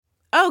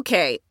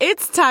Okay,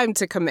 it's time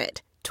to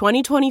commit.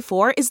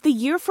 2024 is the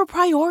year for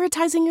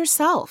prioritizing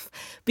yourself.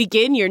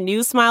 Begin your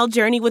new smile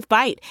journey with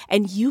Byte,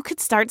 and you could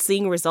start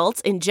seeing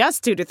results in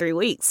just 2 to 3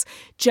 weeks.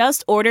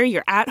 Just order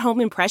your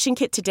at-home impression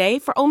kit today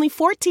for only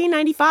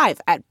 $14.95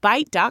 at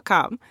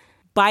Byte.com.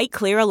 Byte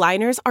Clear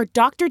aligners are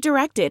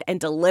doctor-directed and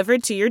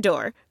delivered to your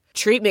door.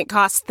 Treatment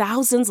costs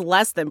thousands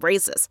less than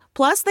braces.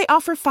 Plus, they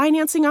offer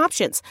financing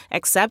options,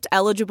 accept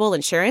eligible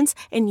insurance,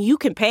 and you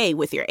can pay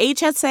with your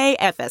HSA,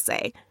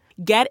 FSA.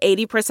 Get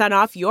 80%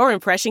 off your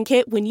impression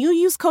kit when you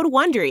use code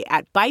WONDERY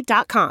at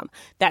Byte.com.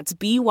 That's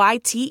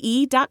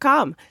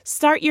BYTE.com.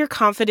 Start your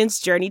confidence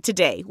journey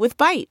today with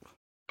Byte.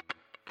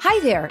 Hi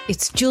there,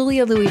 it's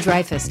Julia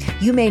Louis-Dreyfus.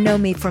 You may know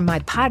me from my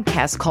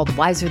podcast called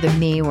Wiser Than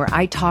Me, where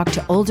I talk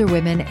to older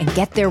women and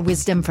get their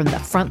wisdom from the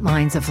front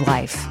lines of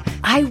life.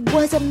 I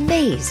was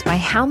amazed by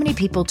how many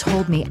people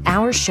told me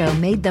our show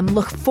made them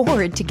look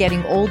forward to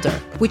getting older,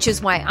 which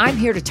is why I'm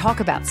here to talk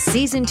about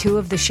season 2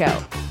 of the show.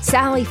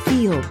 Sally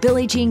Field,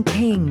 Billie Jean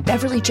King,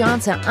 Beverly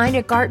Johnson,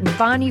 Ina Garten,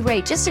 Bonnie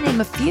Raitt, just to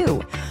name a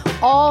few.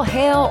 All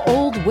hail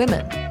old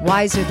women.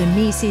 Wiser Than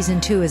Me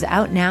season 2 is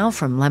out now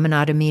from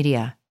Lemonada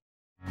Media.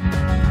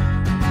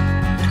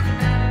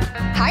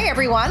 Hi,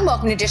 everyone.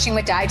 Welcome to Dishing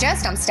with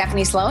Digest. I'm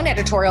Stephanie Sloan,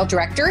 editorial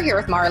director, here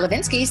with Mara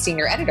Levinsky,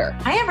 senior editor.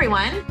 Hi,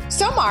 everyone.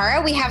 So,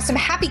 Mara, we have some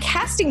happy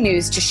casting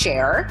news to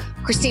share.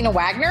 Christina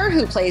Wagner,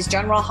 who plays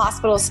General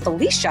Hospital's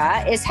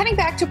Felicia, is heading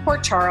back to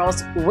Port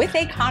Charles with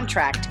a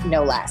contract,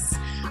 no less.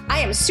 I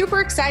am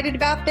super excited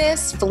about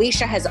this.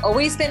 Felicia has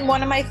always been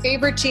one of my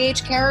favorite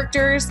GH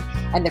characters,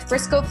 and the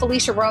Frisco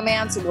Felicia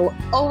romance will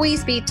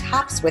always be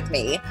tops with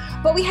me.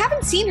 But we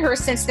haven't seen her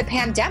since the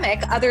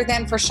pandemic, other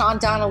than for Sean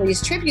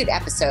Donnelly's tribute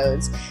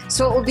episodes,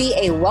 so it will be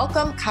a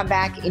welcome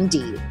comeback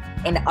indeed.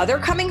 In other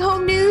coming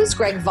home news,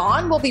 Greg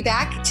Vaughn will be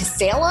back to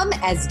Salem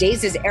as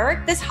Days'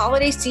 Eric this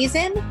holiday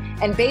season,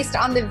 and based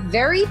on the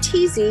very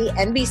teasy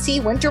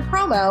NBC winter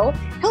promo,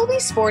 he'll be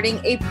sporting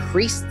a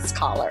priest's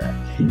collar.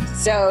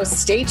 So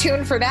stay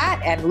tuned for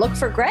that and look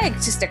for Greg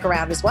to stick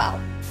around as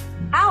well.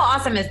 How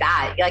awesome is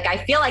that? Like,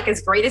 I feel like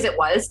as great as it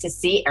was to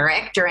see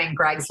Eric during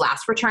Greg's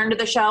last return to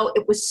the show,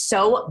 it was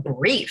so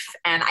brief.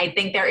 And I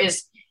think there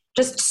is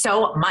just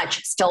so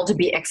much still to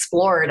be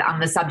explored on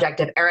the subject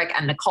of Eric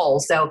and Nicole.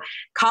 So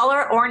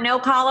collar or no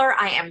collar,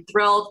 I am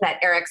thrilled that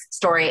Eric's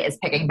story is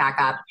picking back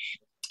up.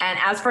 And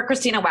as for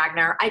Christina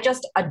Wagner, I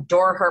just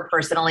adore her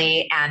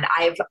personally. And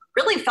I've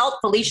really felt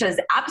Felicia's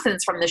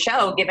absence from the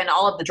show, given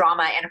all of the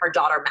drama in her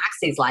daughter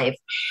Maxie's life.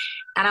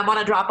 And I want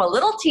to drop a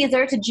little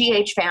teaser to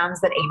GH fans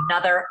that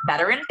another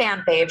veteran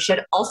fan fave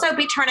should also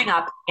be turning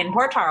up in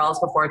Port Charles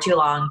before too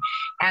long.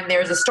 And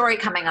there's a story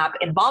coming up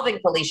involving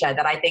Felicia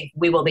that I think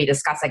we will be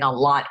discussing a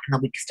lot in the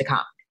weeks to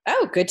come.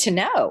 Oh, good to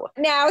know.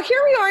 Now, here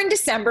we are in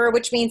December,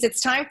 which means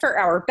it's time for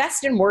our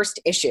best and worst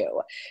issue.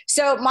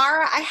 So,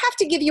 Mara, I have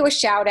to give you a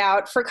shout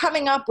out for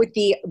coming up with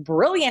the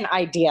brilliant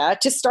idea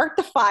to start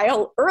the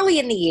file early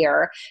in the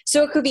year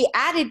so it could be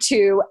added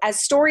to as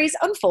stories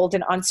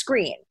unfolded on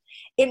screen.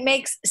 It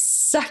makes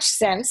such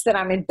sense that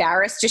I'm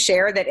embarrassed to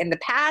share that in the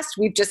past,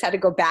 we've just had to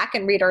go back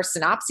and read our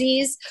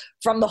synopses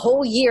from the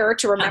whole year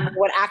to remember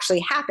what actually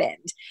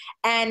happened.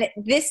 And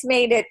this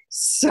made it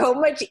so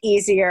much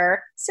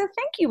easier. So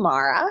thank you,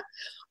 Mara.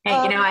 Hey,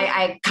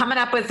 I coming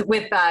up with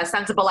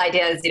sensible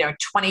ideas,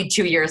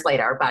 22 years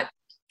later, but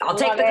I'll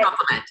take the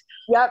compliment.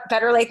 Yep,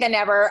 better late than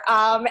never.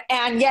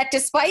 And yet,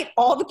 despite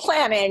all the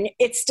planning,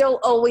 it's still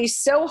always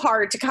so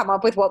hard to come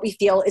up with what we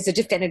feel is a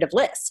definitive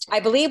list.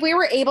 I believe we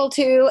were able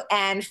to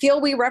and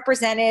feel we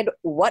represented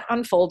what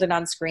unfolded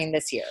on screen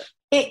this year.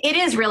 It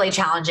is really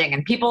challenging,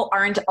 and people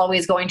aren't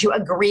always going to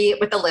agree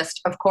with the list,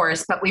 of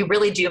course, but we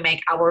really do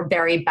make our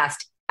very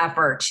best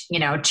effort,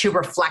 to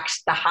reflect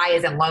the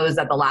highs and lows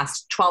of the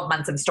last 12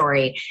 months of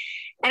story.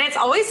 And it's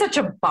always such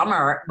a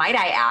bummer, might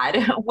I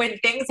add, when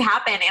things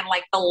happen in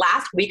like the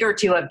last week or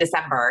two of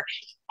December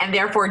and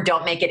therefore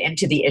don't make it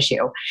into the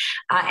issue.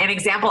 An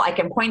example I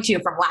can point to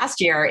from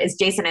last year is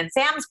Jason and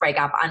Sam's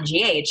breakup on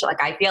GH.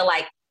 Like, I feel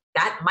like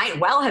that might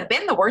well have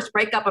been the worst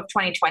breakup of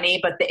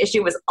 2020, but the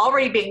issue was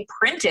already being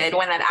printed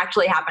when that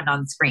actually happened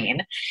on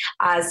screen.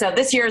 So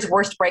this year's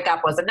worst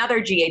breakup was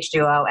another GH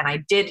duo, and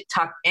I did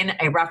tuck in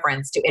a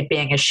reference to it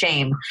being a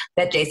shame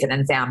that Jason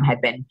and Sam had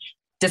been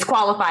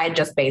disqualified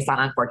just based on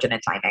unfortunate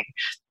timing.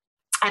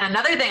 And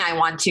another thing I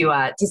want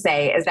to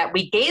say is that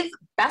we gave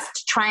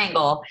Best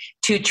Triangle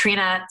to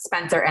Trina,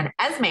 Spencer, and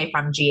Esme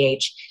from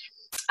GH.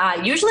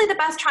 Usually the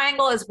best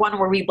triangle is one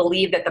where we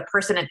believe that the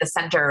person at the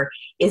center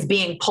is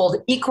being pulled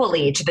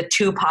equally to the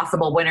two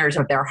possible winners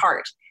of their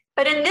heart.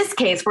 But in this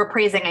case, we're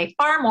praising a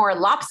far more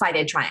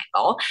lopsided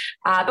triangle.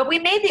 But we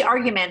made the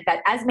argument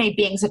that Esme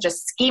being such a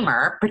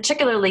schemer,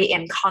 particularly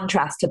in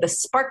contrast to the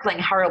sparkling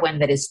heroine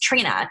that is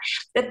Trina,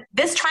 that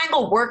this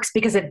triangle works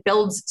because it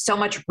builds so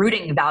much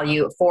rooting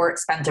value for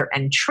Spencer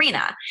and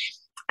Trina.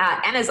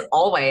 And as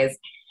always,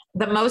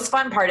 the most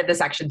fun part of the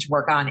section to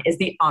work on is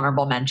the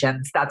honorable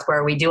mentions. That's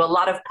where we do a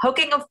lot of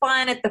poking of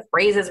fun at the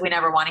phrases we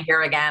never want to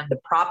hear again, the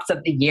props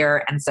of the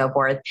year, and so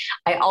forth.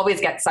 I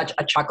always get such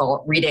a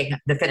chuckle reading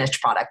the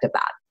finished product of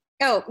that.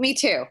 Oh, me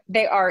too.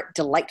 They are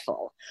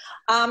delightful.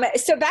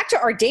 So back to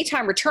our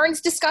daytime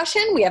returns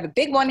discussion. We have a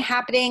big one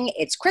happening.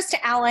 It's Krista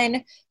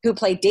Allen, who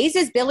played Days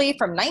Billy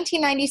from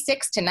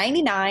 1996 to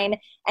 99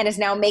 and is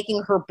now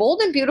making her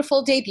bold and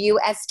beautiful debut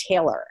as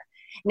Taylor.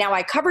 Now,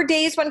 I covered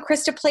Days when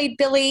Krista played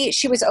Billy.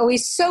 She was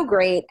always so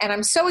great, and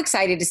I'm so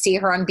excited to see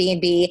her on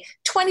B&B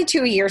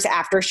 22 years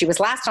after she was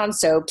last on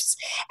soaps,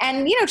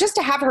 and, just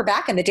to have her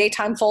back in the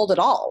daytime fold at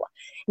all.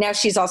 Now,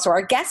 she's also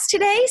our guest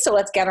today, so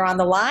let's get her on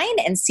the line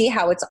and see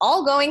how it's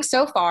all going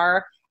so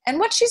far and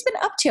what she's been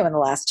up to in the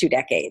last 2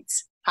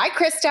 decades. Hi,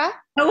 Krista.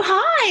 Oh,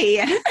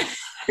 hi.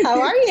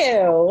 How are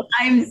you?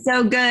 I'm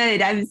so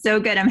good.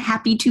 I'm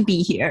happy to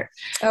be here.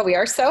 Oh, we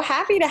are so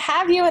happy to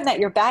have you and that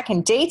you're back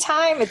in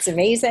daytime. It's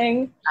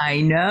amazing. I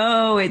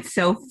know. It's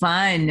so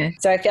fun.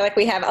 So I feel like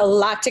we have a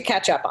lot to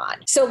catch up on.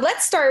 So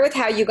let's start with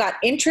how you got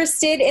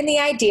interested in the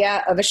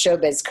idea of a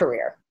showbiz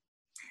career.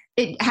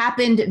 It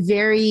happened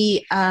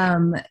very,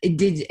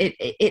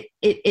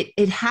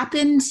 it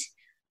happened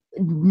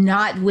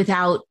not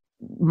without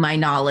my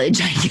knowledge,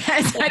 I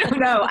guess. I don't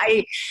know.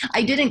 I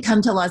didn't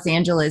come to Los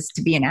Angeles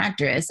to be an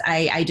actress.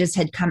 I just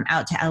had come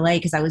out to LA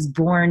because I was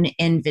born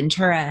in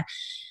Ventura.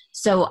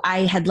 So I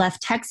had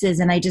left Texas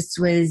and I just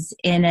was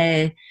in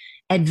a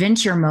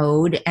adventure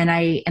mode, and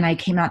I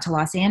came out to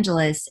Los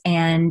Angeles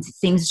and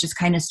things just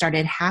kind of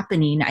started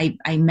happening.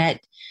 I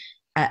met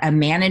a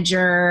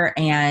manager,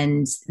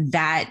 and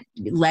that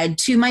led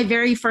to my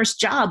very first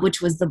job,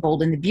 which was The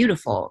Bold and the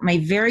Beautiful. My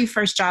very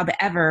first job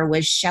ever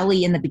was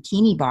Shelley in the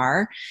Bikini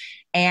Bar.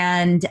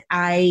 And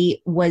I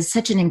was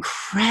such an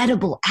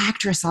incredible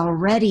actress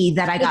already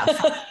that I got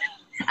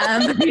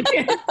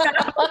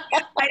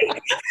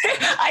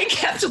I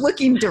kept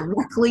looking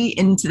directly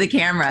into the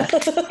camera.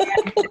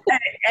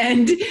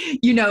 And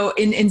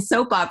in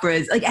soap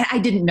operas, like I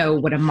didn't know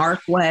what a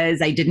mark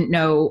was. I didn't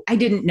know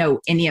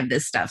any of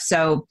this stuff.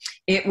 So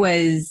it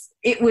was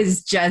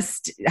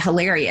just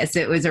hilarious.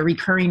 It was a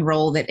recurring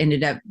role that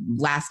ended up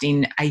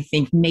lasting, I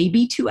think,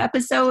 maybe 2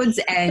 episodes.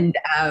 And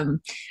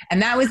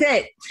that was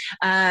it.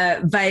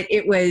 But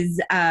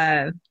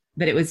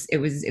it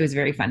was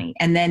very funny.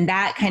 And then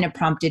that kind of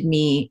prompted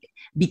me,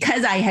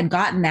 because I had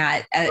gotten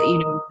that,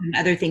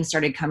 other things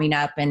started coming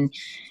up, and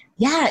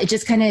yeah, it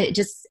just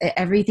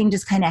everything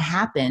just kind of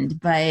happened.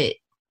 But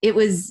it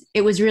was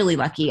really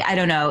lucky. I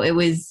don't know.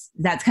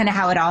 That's kind of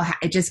how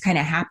it just kind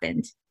of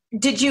happened.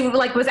 Did you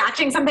was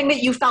acting something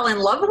that you fell in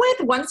love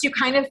with once you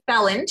kind of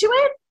fell into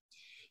it?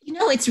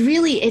 It's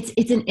really,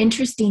 it's an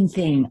interesting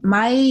thing.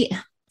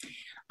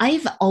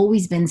 I've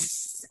always been,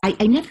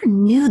 I never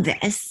knew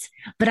this,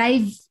 but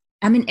I'm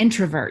an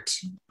introvert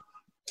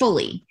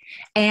fully.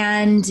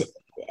 And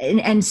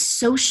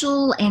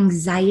social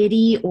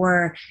anxiety,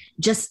 or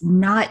just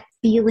not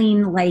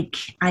feeling like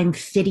I'm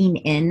fitting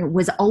in,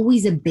 was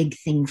always a big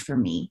thing for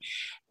me.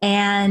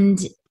 And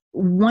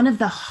one of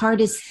the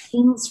hardest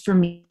things for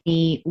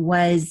me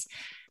was,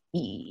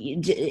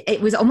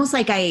 it was almost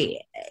like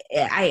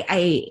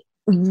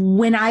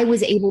when I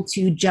was able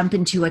to jump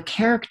into a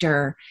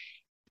character,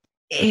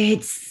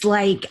 it's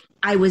like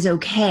I was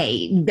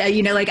okay.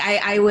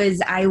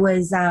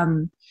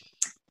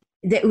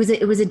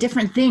 It was a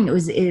different thing.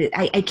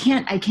 I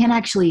can't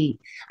actually,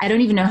 I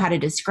don't even know how to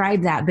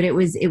describe that, but it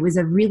was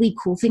a really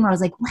cool thing where I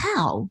was like,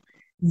 wow,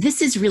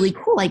 this is really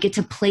cool. I get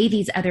to play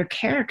these other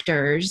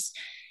characters,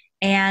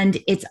 and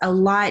it's a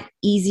lot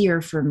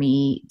easier for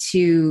me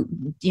to,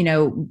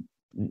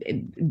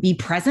 be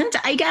present,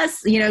 I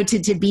guess, to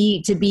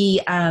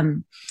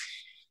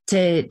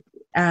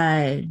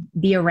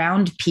be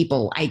around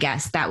people, I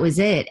guess. That was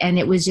it. And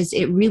it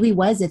really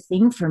was a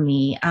thing for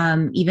me.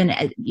 That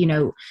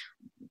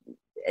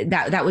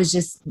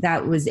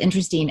was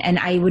interesting. And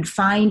I would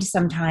find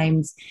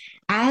sometimes,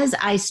 as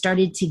I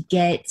started to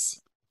get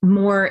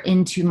more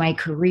into my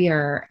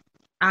career,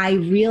 I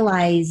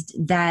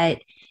realized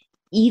that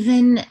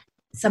even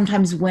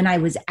sometimes when I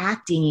was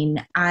acting,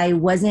 I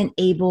wasn't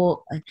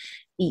able,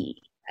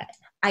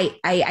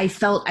 I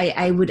felt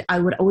I would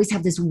always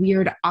have this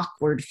weird,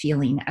 awkward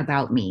feeling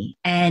about me.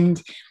 And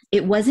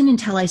it wasn't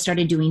until I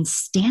started doing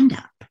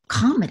stand-up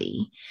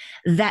comedy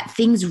that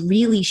things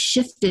really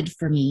shifted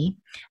for me.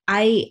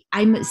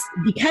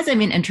 Because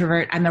I'm an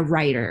introvert, I'm a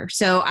writer.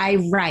 So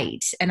I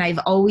write, and I've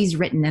always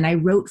written, and I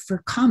wrote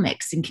for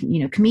comics and,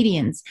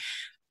 comedians.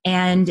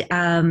 And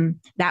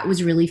that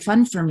was really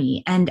fun for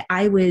me. And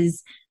I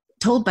was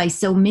told by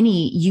so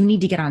many, you need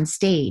to get on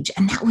stage.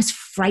 And that was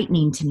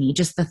frightening to me,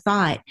 just the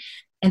thought.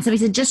 And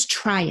somebody said, just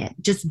try it,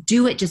 just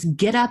do it. Just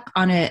get up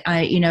on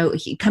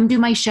come do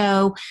my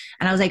show.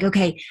 And I was like,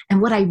 okay.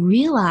 And what I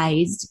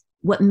realized,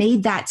 what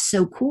made that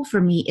so cool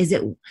for me, is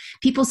that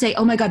people say,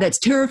 oh my God, that's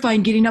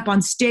terrifying, getting up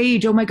on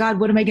stage. Oh my God,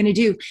 what am I going to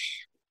do?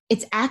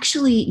 It's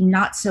actually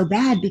not so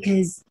bad,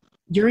 because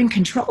you're in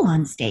control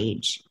on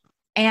stage.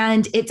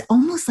 And it's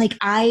almost like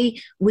I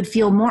would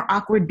feel more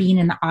awkward being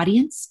in the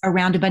audience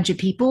around a bunch of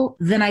people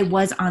than I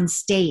was on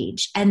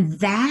stage. And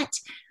that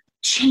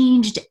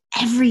changed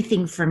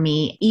everything for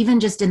me, even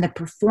just in the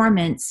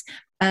performance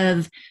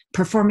of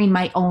performing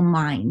my own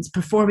lines,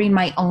 performing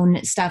my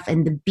own stuff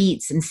and the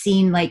beats, and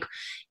seeing like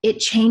it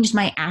changed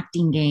my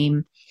acting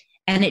game.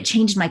 And it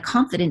changed my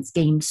confidence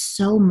game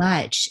so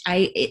much.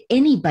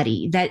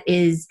 Anybody that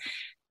is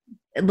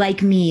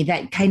like me,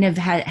 that kind of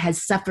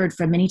has suffered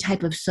from any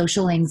type of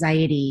social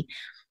anxiety,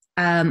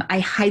 I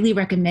highly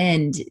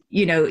recommend,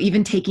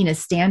 even taking a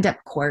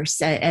stand-up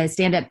course, a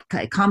stand-up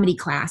comedy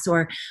class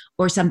or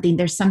something.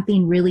 There's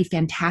something really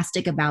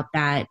fantastic about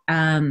that.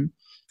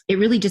 It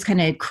really just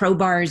kind of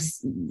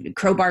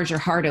crowbars your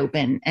heart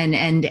open,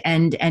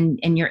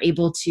 and you're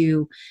able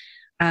to,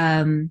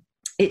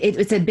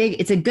 it's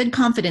a good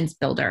confidence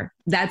builder.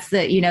 That's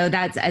it.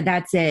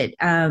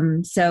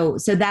 So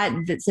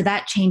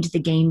that changed the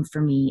game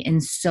for me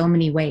in so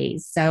many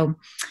ways. So,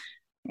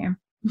 yeah.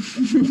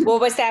 Well,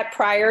 was that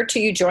prior to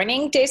you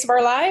joining Days of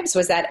Our Lives?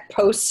 Was that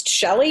post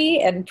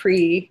Shelley and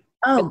pre?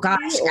 Oh gosh,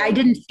 I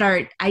didn't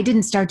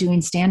start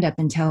doing stand-up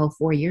until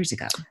 4 years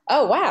ago.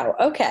 Oh, wow.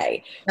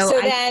 Okay. So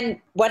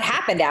then what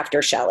happened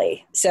after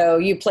Shelley? So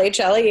you played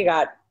Shelley, you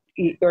got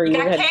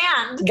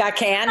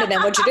canned, and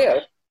then what'd you do?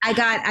 I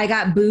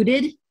got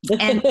booted,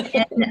 and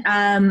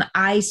then,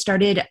 I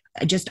started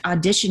just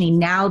auditioning.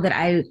 Now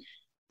that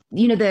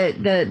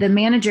the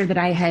manager that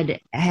I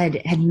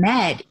had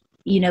met,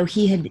 he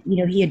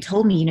had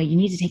told me, you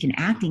need to take an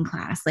acting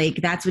class. Like,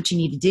 that's what you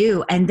need to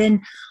do. And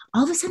then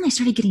all of a sudden I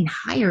started getting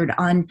hired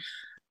on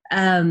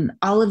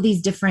all of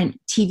these different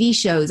TV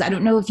shows. I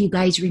don't know if you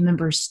guys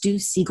remember Stu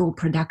Siegel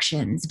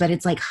Productions, but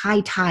it's like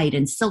High Tide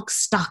and Silk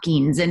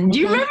Stockings. And do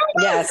you remember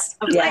those?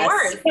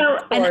 Yes.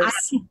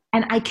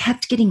 And I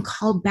kept getting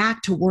called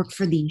back to work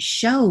for these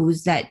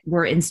shows that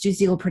were in Stu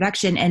Siegel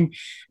production. And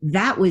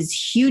that was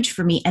huge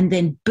for me. And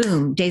then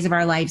boom, Days of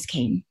Our Lives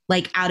came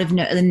like out of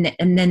no,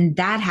 and then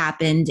that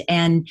happened.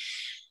 And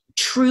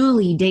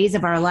truly Days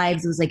of Our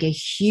Lives was like a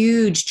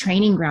huge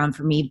training ground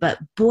for me. But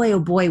boy, oh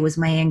boy, was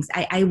my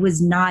anxiety. I would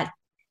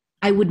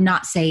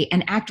not say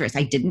an actress.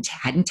 I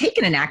hadn't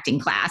taken an acting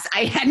class.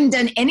 I hadn't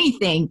done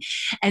anything.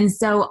 And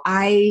so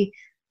I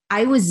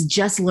was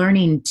just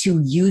learning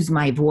to use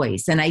my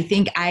voice. And I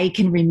think I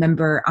can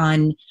remember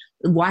on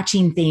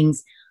watching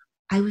things,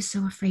 I was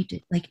so afraid to,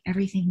 like,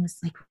 everything was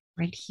like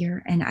right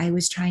here. And I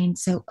was trying,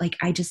 so like,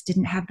 I just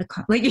didn't have the,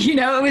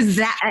 it was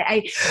that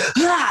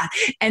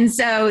and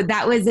so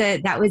that was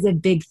a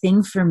big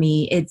thing for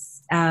me.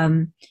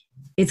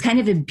 It's kind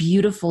of a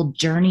beautiful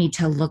journey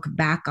to look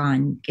back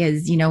on,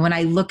 is, when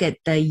I look at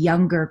the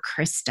younger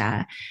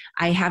Krista,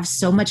 I have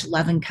so much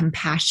love and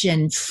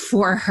compassion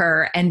for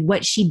her and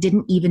what she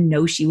didn't even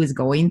know she was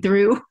going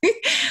through,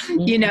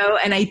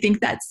 and I think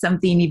that's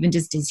something, even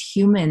just as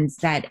humans,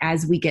 that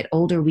as we get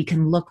older, we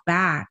can look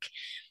back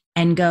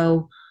and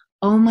go,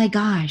 oh my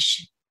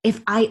gosh,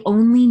 if I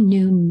only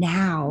knew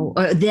now,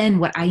 or then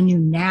what I knew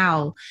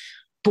now,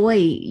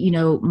 boy,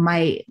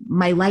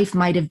 my life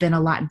might have been a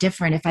lot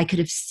different if I could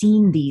have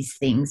seen these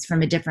things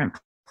from a different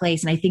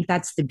place. And I think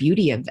that's the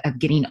beauty of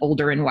getting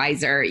older and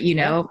wiser,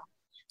 Yeah,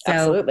 so,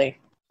 absolutely.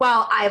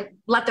 Well, I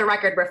let the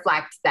record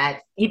reflect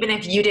that even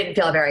if you didn't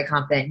feel very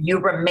confident, you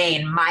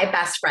remain my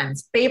best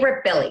friend's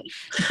favorite Billy.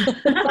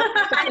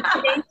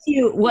 Thank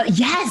you. Well,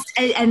 yes.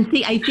 And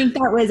I think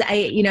that was,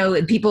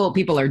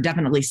 people are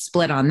definitely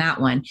split on that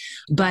one,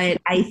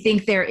 but I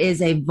think there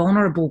is a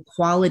vulnerable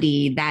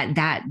quality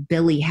that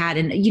Billy had,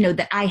 and,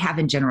 that I have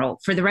in general.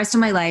 For the rest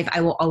of my life,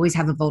 I will always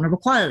have a vulnerable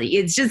quality.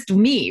 It's just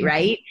me.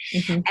 Right.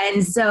 Mm-hmm.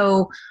 And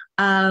so,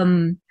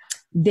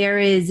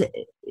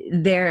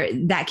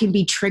 that can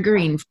be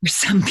triggering for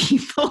some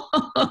people,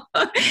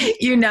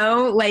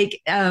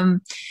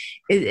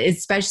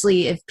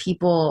 especially if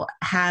people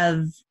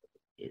have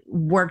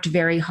worked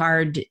very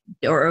hard,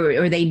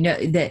 or they know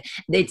that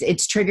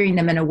it's triggering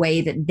them in a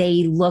way that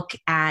they look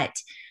at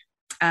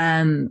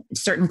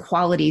certain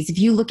qualities. If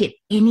you look at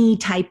any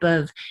type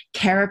of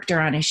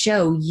character on a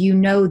show, you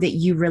know that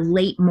you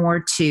relate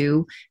more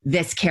to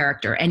this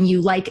character and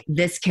you like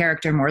this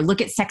character more.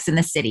 Look at Sex and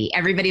the City.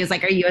 Everybody was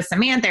like, are you a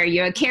Samantha? Are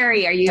you a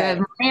Carrie? Are you a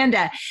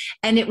Miranda?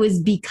 And it was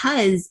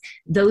because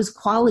those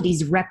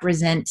qualities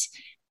represent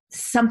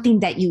something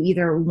that you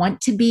either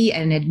want to be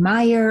and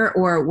admire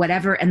or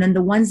whatever. And then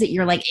the ones that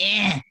you're like,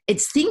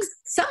 it's things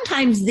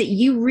sometimes that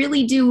you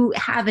really do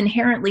have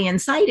inherently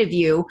inside of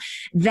you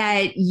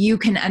that you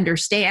can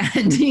understand,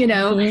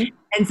 Mm-hmm.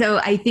 And so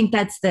I think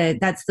that's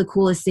the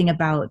coolest thing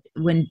about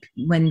when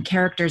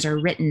characters are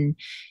written,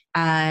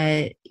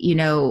 being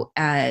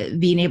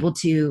able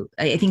to,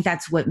 I think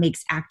that's what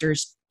makes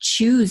actors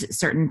choose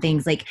certain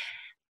things, like,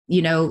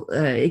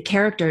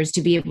 characters,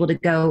 to be able to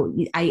go,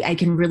 I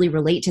can really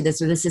relate to this,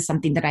 or this is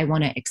something that I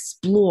want to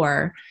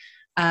explore,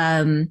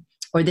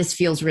 or this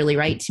feels really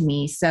right to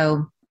me.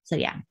 So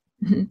yeah.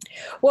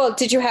 Well,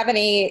 did you have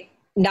any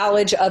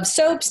knowledge of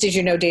soaps? Did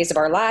you know Days of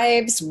Our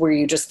Lives? Were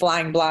you just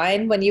flying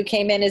blind when you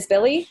came in as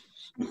Billy?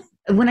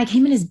 When I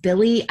came in as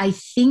Billy, I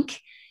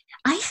think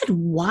I had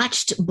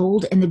watched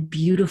Bold and the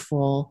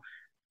Beautiful,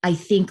 I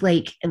think,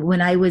 like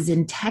when I was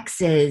in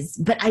Texas,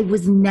 but I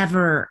was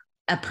never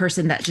a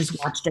person that just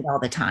watched it all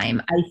the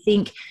time. I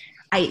think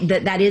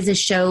that is a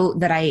show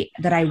that I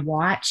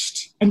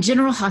watched. And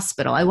General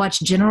Hospital, I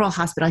watched General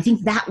Hospital. I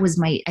think that was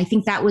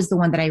the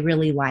one that I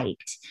really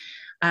liked.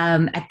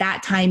 At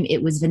that time,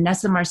 it was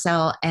Vanessa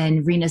Marcel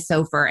and Rena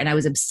Sofer, and I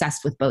was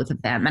obsessed with both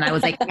of them. And I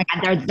was like, oh my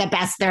God, they're the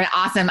best. They're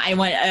awesome. I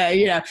want,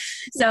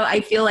 So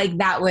I feel like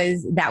that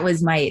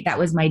was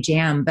my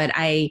jam. But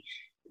I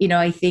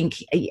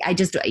think I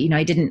just,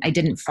 I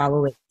didn't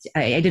follow it.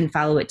 I didn't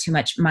follow it too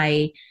much.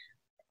 My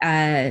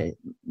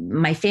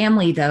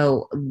family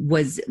though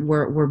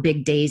were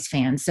big Days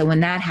fans. So when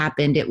that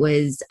happened, it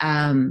was,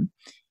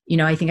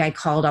 I think I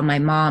called on my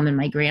mom and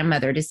my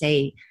grandmother to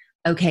say,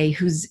 okay,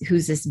 who's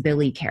this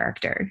Billy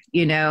character?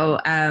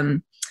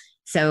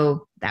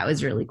 So that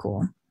was really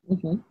cool.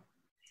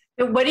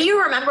 Mm-hmm. What do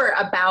you remember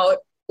about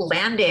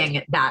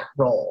landing that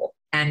role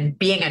and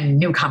being a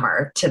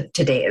newcomer to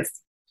Days?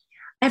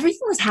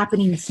 Everything was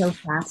happening so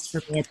fast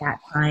for me at that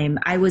time.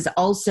 I was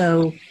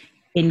also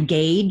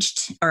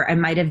engaged, or I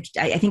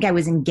think I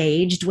was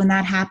engaged when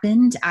that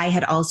happened. I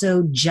had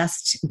also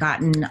just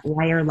gotten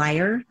Liar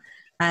Liar,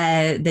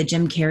 the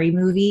Jim Carrey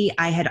movie.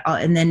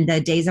 And then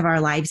the Days of Our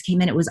Lives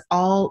came in. It was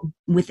all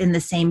within the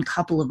same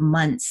couple of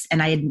months.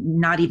 And I had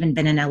not even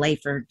been in LA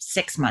for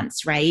 6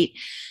 months. Right.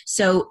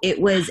 So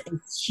it was a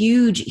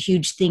huge,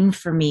 huge thing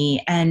for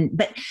me.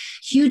 But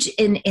huge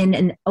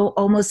in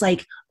almost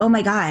like, oh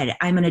my God,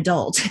 I'm an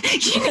adult,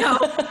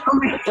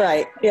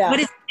 Right. Yeah. What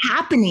is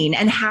happening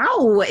and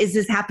how is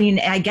this happening?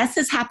 I guess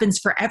this happens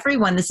for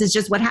everyone. This is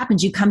just what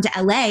happens. You come to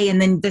LA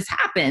and then this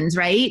happens.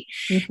 Right.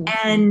 Mm-hmm.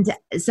 And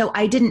so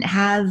I didn't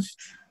have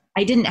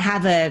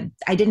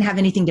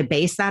anything to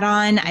base that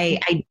on.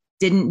 I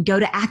didn't go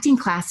to acting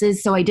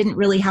classes, so I didn't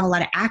really have a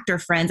lot of actor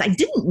friends. I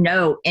didn't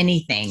know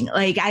anything.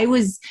 Like it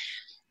was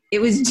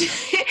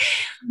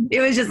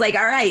just like,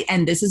 all right,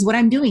 and this is what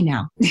I'm doing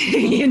now,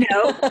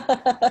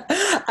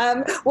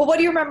 Well, what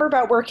do you remember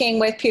about working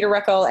with Peter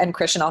Ruckel and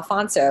Christian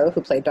Alfonso,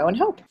 who played Bo and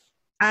Hope?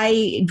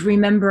 I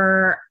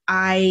remember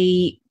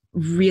I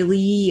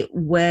really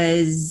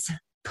was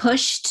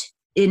pushed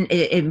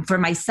in for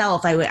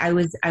myself. I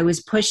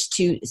was pushed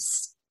to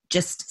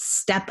just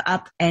step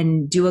up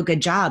and do a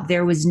good job.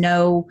 There was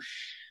no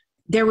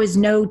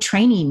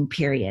training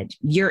period.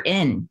 You're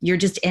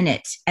just in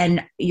it.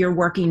 And you're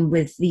working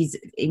with these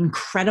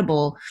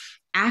incredible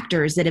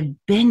actors that have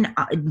been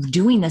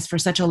doing this for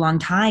such a long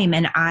time.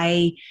 And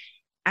I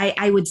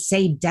would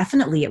say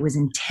definitely it was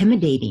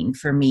intimidating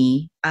for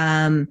me.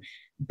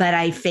 But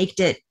I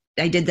faked it.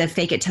 I did the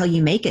fake it till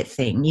you make it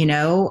thing,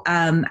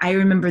 I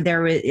remember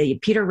there was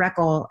Peter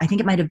Ruckel. I think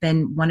it might've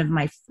been one of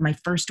my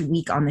first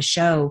week on the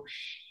show.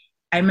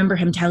 I remember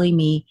him telling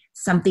me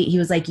something. He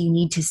was like, you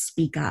need to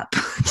speak up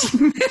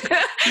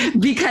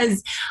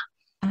because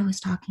I was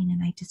talking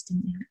and I just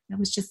didn't, I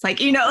was just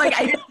like,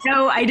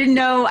 I didn't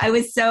know. I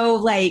was so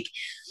like,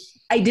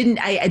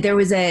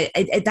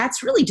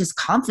 that's really just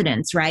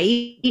confidence.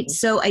 Right.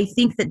 So I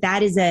think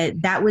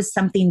that was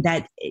something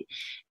that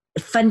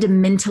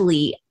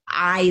fundamentally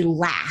I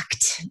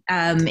lacked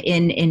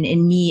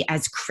in me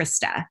as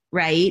Krista.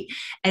 Right.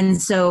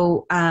 And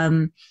so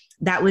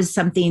that was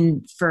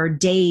something for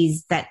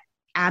Days that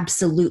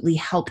absolutely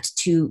helped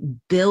to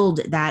build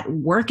that,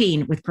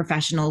 working with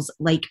professionals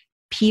like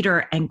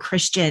Peter and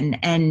Christian.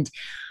 And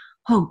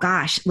oh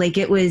gosh, like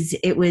it was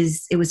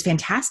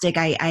fantastic.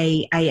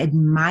 I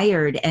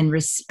admired and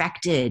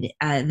respected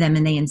them,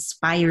 and they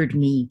inspired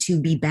me to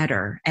be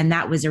better. And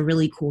that was a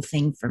really cool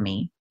thing for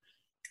me.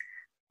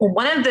 Well,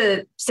 one of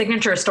the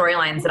signature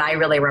storylines that I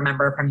really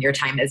remember from your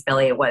time as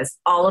Billy was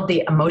all of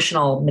the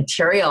emotional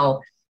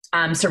material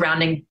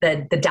surrounding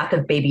the death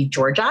of baby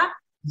Georgia.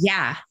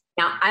 Yeah.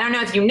 Now, I don't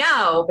know if you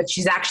know, but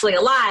she's actually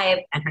alive,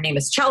 and her name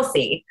is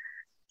Chelsea.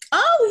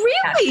 Oh,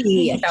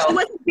 really? Yeah. So, she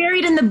wasn't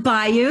buried in the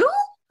bayou?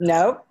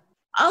 Nope.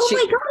 Oh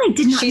my God, I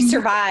did not. She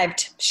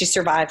survived. She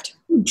survived.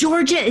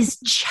 Georgia is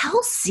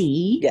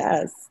Chelsea?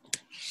 Yes.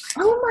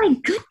 Oh my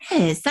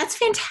goodness, that's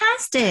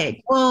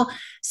fantastic. Well,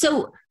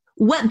 so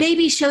what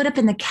baby showed up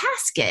in the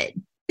casket?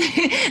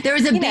 There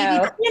was a baby,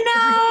 a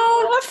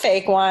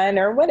fake one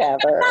or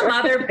whatever. Some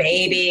other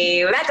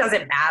baby. That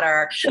doesn't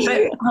matter.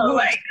 But oh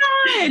my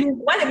God.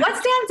 What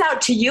stands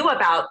out to you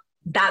about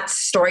that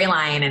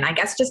storyline? And I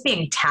guess just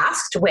being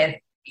tasked with,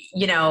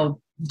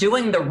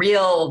 doing the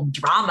real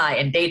drama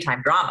in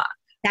daytime drama.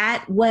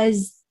 That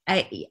was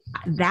a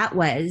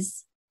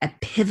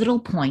pivotal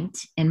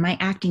point in my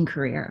acting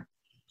career.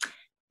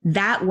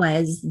 That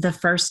was the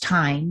first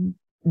time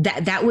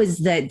that was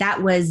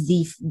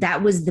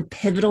the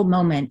pivotal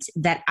moment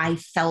that I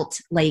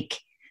felt like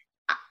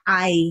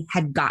I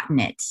had gotten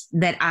it,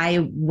 that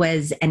I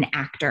was an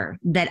actor,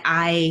 that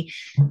I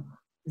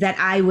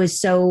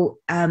was so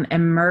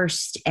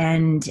immersed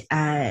and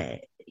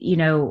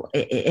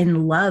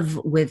in love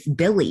with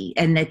Billy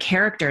and the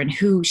character and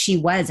who she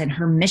was and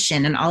her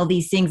mission and all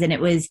these things. And it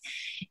was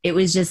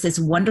just this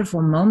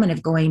wonderful moment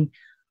of going,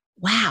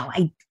 wow,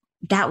 it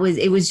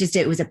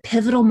was a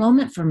pivotal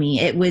moment for me.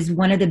 It was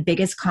one of the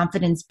biggest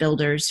confidence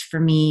builders for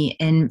me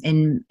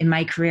in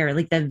my career.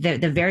 Like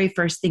the very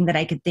first thing that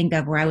I could think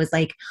of where I was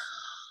like,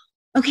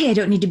 okay, I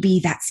don't need to be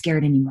that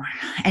scared anymore.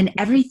 And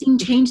everything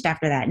changed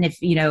after that. And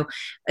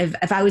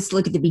if I was to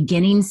look at the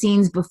beginning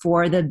scenes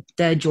before the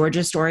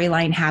Georgia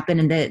storyline happened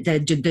and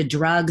the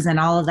drugs and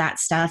all of that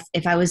stuff,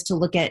 if I was to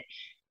look at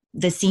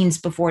the scenes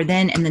before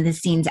then and then the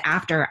scenes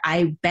after,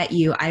 I bet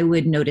you I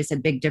would notice a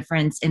big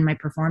difference in my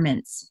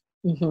performance.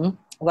 Mm-hmm.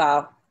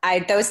 Wow.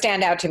 Those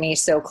stand out to me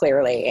so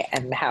clearly,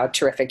 and how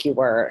terrific you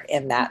were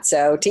in that.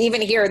 So to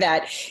even hear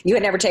that you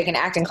had never taken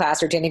acting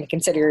class or didn't even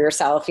consider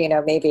yourself,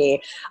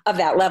 maybe of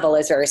that level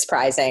is very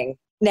surprising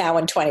now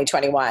in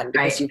 2021, because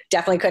right. You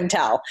definitely couldn't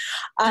tell.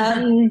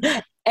 And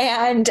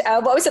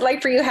what was it like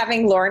for you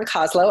having Lauren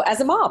Koslow as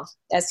a mom,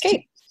 as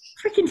Kate?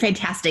 Freaking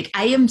fantastic.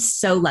 I am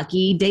so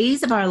lucky.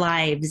 Days of Our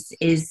Lives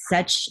is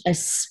such a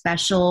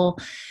special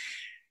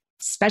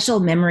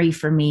memory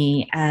for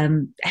me.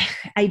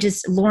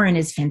 Lauren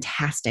is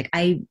fantastic.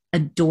 I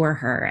adore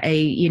her.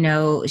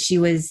 She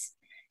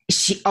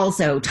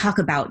also, talk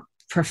about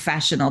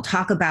professional,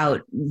 talk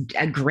about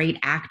a great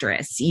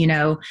actress,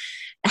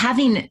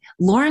 having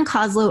Lauren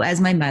Koslow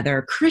as my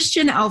mother,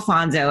 Christian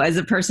Alfonso as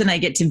a person I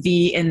get to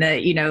be in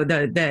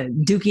the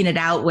duking it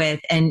out with,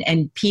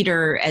 and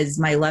Peter as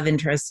my love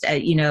interest.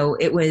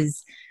 It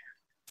was,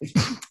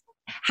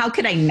 how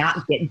could I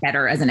not get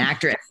better as an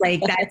actress?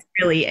 Like, that's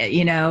really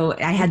it.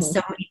 I had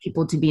so many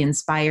people to be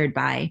inspired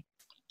by.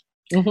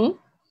 Mm-hmm.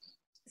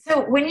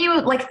 So when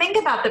you think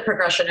about the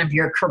progression of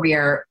your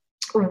career,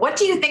 what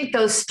do you think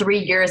those 3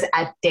 years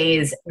at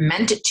Days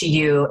meant to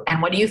you?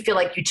 And what do you feel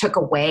like you took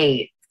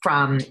away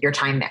from your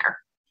time there?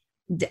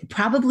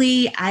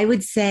 Probably, I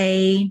would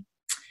say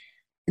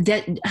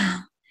that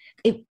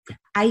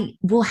I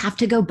will have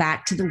to go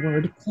back to the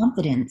word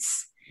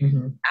confidence.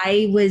 Mm-hmm.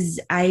 I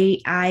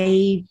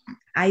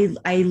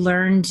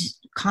learned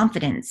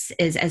confidence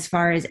as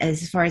far as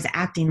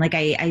acting. Like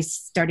I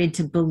started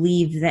to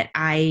believe that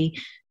I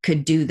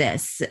could do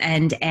this.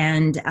 And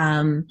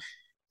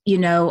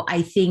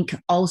I think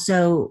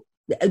also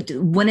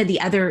one of the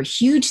other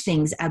huge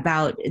things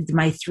about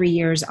my 3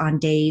 years on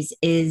Days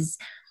is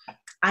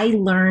I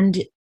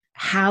learned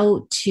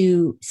how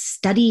to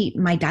study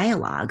my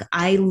dialogue.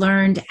 I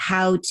learned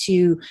how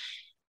to,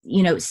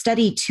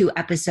 study 2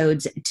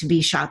 episodes to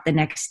be shot the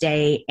next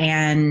day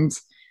and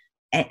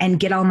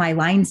get all my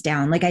lines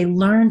down. Like, I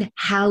learned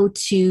how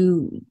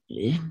to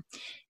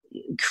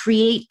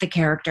create the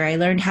character. I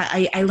learned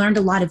I learned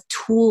a lot of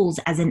tools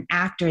as an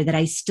actor that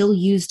I still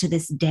use to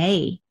this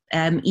day.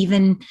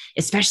 Even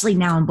especially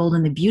now in Bold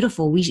and the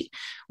Beautiful,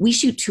 we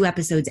shoot 2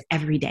 episodes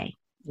every day,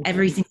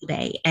 every single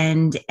day.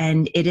 And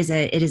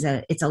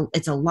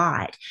it's a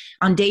lot.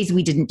 On Days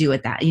we didn't do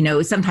it that,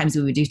 sometimes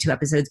we would do 2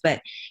 episodes,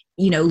 but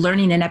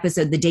learning an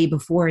episode the day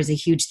before is a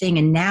huge thing.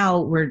 And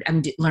now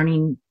I'm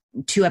learning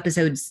 2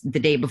 episodes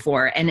the day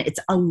before, and it's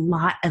a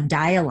lot of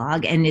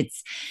dialogue. And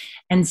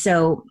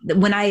so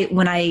when I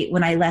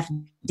left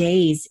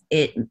Days,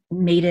 it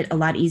made it a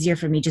lot easier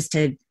for me just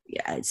to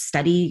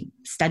study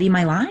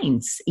my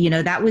lines.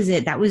 That was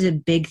it. That was a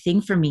big thing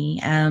for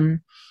me. And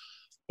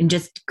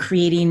just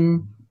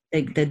creating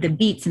the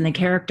beats and the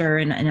character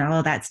and all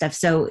of that stuff.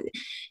 So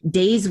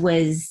Days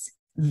was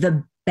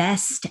the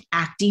best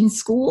acting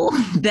school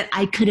that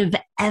I could have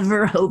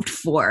ever hoped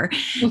for.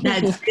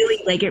 That's really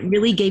it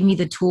really gave me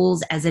the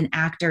tools as an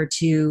actor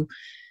to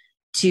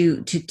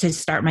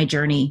start my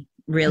journey,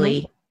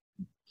 really.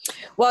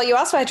 Well, you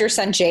also had your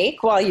son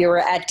Jake while you were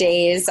at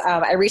Days.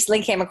 I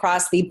recently came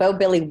across the Bo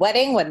Billy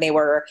wedding when they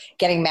were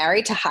getting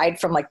married to hide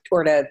from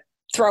or to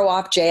throw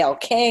off JL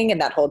King and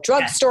that whole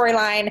drug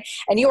storyline.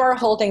 And you are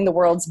holding the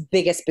world's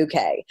biggest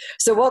bouquet.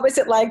 So what was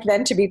it like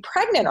then to be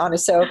pregnant on a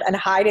soap and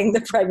hiding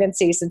the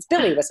pregnancy since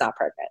Billy was not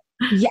pregnant?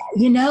 Yeah,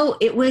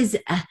 it was,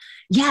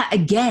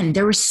 again,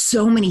 there were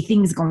so many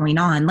things going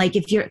on. Like,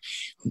 if you're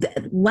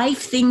life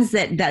things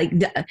that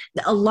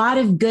a lot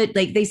of good,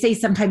 they say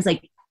sometimes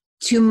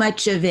too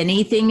much of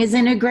anything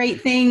isn't a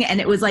great thing. And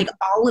it was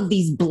all of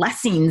these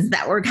blessings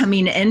that were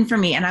coming in for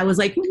me. And I was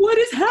like, what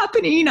is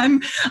happening?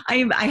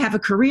 I have a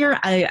career.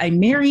 I'm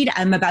married.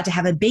 I'm about to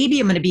have a baby.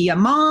 I'm going to be a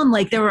mom.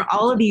 There were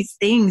all of these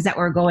things that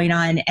were going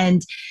on.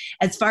 And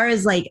as far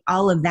as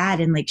all of that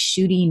and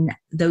shooting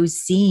those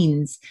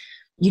scenes,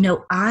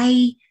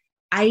 I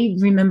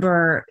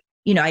remember,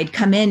 I'd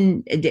come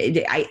in,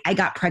 I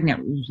got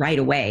pregnant right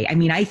away. I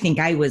mean, I think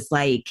I was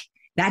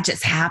that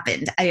just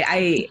happened.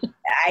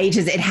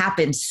 It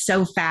happened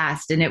so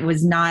fast, and it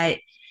was not,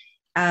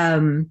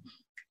 I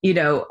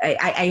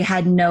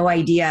had no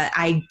idea.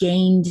 I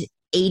gained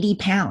 80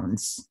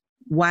 pounds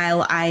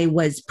while I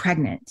was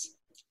pregnant.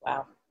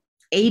 Wow.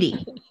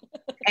 80.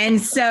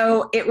 And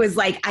so it was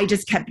I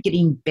just kept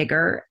getting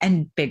bigger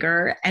and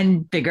bigger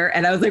and bigger.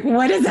 And I was like,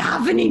 what is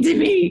happening to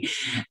me?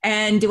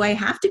 And do I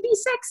have to be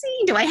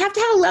sexy? Do I have to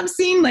have a love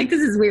scene?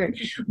 This is weird.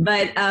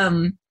 But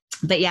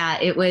yeah,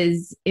 it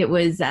was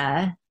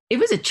a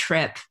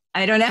trip.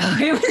 I don't know.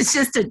 It was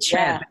just a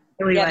trip.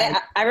 Yeah.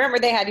 I remember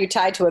they had you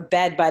tied to a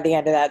bed by the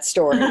end of that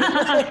story.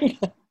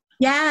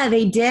 Yeah,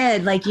 they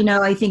did. Like,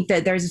 I think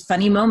that there's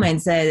funny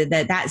moments.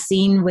 That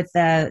scene with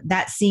the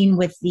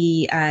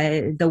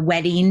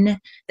wedding,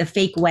 the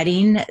fake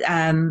wedding.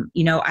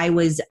 I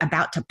was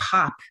about to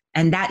pop,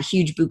 and that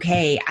huge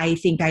bouquet. I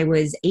think I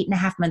was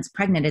 8.5 months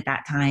pregnant at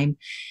that time,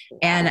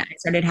 and I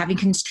started having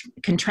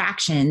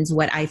contractions.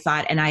 What I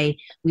thought, and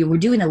we were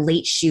doing a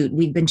late shoot.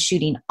 We'd been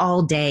shooting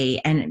all day,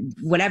 and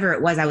whatever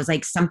it was, I was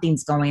like,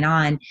 something's going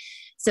on.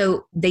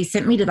 So they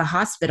sent me to the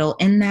hospital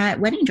in that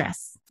wedding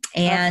dress.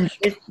 And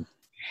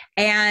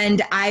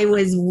I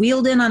was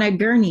wheeled in on a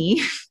gurney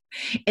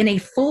in a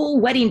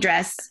full wedding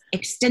dress,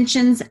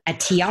 extensions, a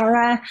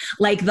tiara,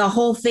 like the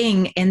whole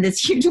thing in this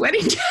huge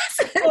wedding dress.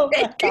 Oh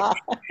my God.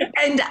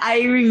 And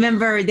I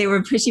remember they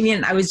were pushing me,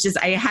 and I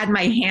had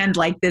my hand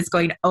like this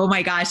going, oh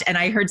my gosh. And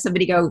I heard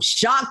somebody go,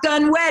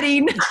 shotgun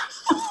wedding.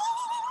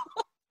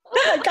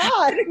 Oh my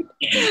God.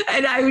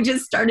 And I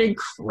just started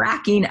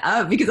cracking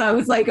up because I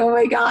was like, oh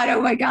my God.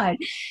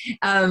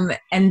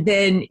 And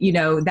then,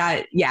 so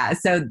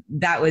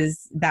that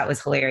was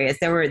hilarious.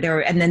 There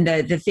were, and then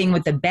the thing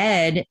with the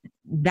bed,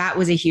 that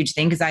was a huge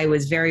thing because I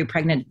was very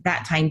pregnant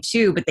that time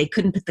too, but they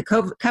couldn't put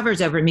the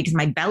covers over me because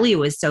my belly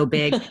was so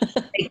big.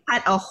 They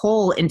cut a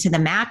hole into the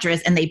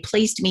mattress and they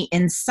placed me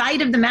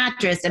inside of the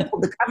mattress and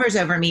pulled the covers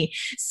over me.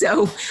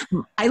 So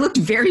I looked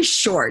very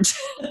short.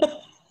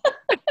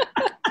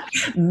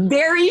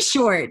 Very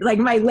short. Like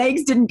my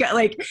legs didn't go,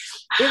 like,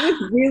 it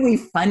was really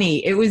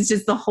funny. It was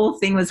just, the whole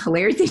thing was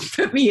hilarious. They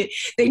put me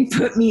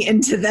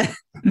into the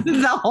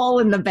hole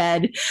in the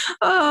bed.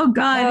 Oh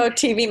God. Oh,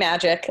 TV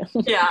magic.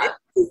 Yeah.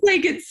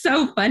 It's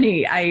so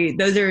funny.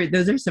 Those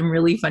are some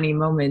really funny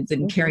moments,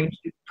 and carrying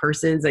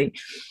purses. Like,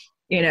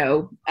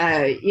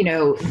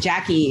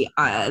 Jackie,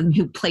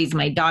 who plays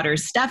my daughter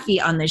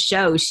Stuffy on the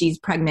show, she's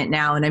pregnant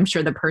now, and I'm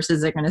sure the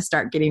purses are going to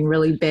start getting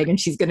really big, and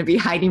she's going to be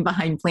hiding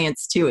behind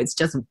plants too. It's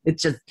just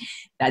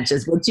that's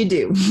just what you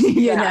do,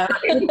 you know?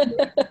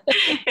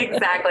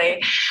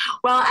 Exactly.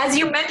 Well, as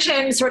you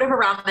mentioned, sort of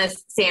around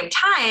this same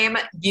time,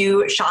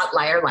 you shot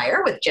Liar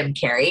Liar with Jim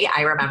Carrey.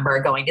 I remember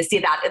going to see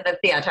that in the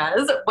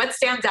theaters. What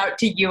stands out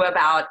to you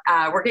about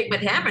working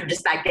with him and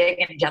just that gig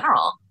in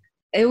general?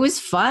 It was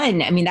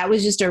fun. I mean, that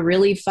was just a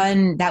really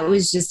fun, I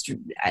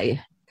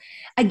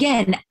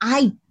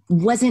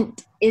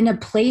wasn't in a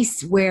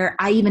place where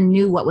I even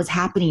knew what was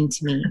happening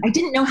to me. I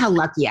didn't know how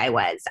lucky I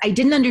was. I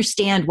didn't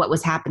understand what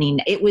was happening.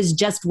 It was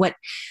just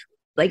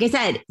like I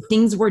said,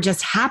 things were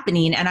just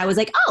happening. And I was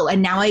like, oh,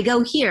 and now I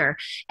go here.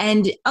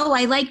 And, oh,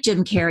 I like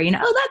Jim Carrey. And,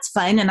 oh, that's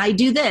fun. And I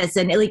do this.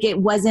 And it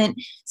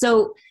wasn't,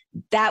 so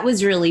that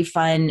was really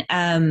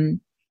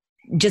fun.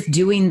 Just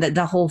doing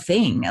the whole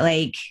thing.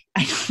 Like,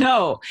 I don't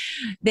know,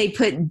 they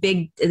put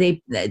they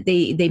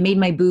made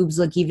my boobs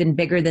look even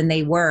bigger than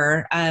they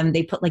were.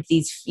 They put like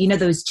these,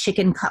 those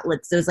chicken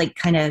cutlets, those like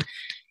kind of,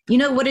 they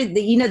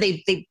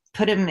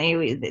put them,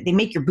 they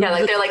make your boobs. Yeah,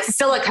 like they're like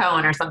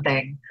silicone or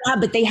something. Yeah,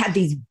 but they had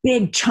these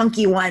big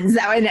chunky ones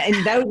and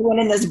that one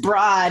in this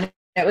bra.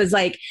 It was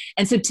like,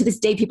 and so to this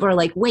day, people are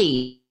like,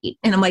 wait.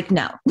 And I'm like,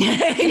 no, but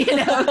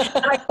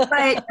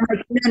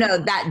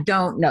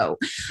no.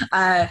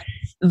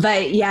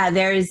 But yeah,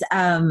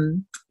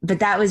 but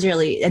that was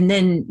really, and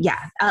then,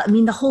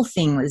 the whole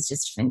thing was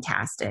just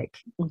fantastic.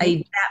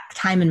 That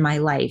time in my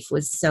life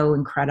was so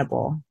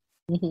incredible.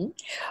 Mm-hmm.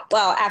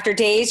 Well, after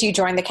Days, you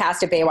joined the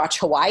cast of Baywatch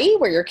Hawaii,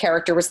 where your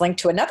character was linked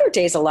to another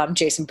Days alum,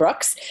 Jason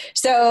Brooks.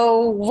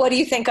 So what do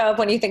you think of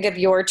when you think of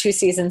your 2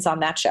 seasons on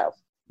that show?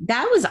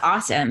 That was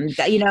awesome.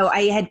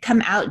 I had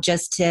come out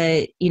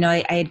I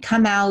had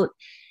come out,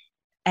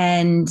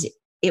 and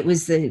it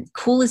was the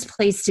coolest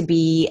place to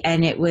be.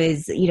 And it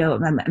was,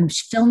 I'm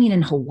filming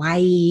in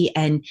Hawaii,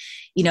 and,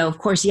 of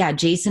course,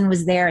 Jason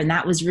was there, and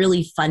that was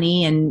really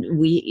funny. And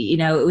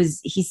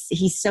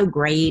he's so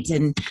great.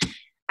 And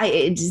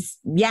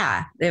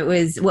it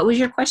was, what was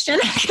your question?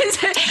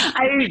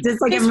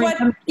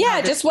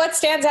 Just what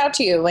stands out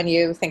to you when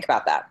you think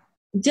about that?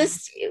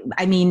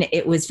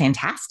 It was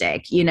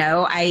fantastic.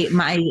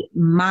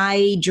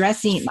 My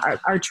dressing,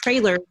 our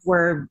trailers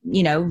were,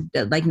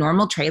 like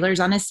normal trailers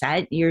on a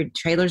set. Your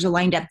trailers are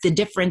lined up. The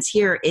difference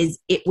here is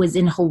it was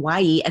in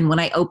Hawaii. And when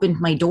I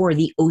opened my door,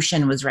 the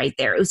ocean was right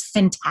there. It was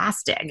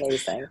fantastic.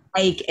 Amazing.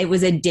 Like it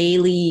was a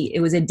daily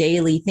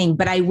thing.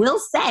 But I will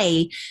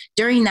say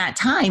during that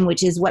time,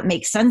 which is what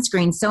makes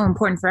sunscreen so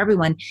important for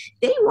everyone,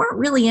 they weren't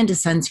really into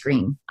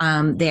sunscreen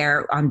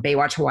there on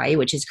Baywatch Hawaii,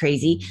 which is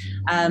crazy.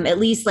 At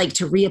least like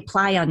to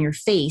reapply on your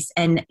face.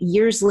 And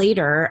years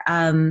later,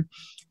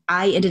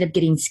 I ended up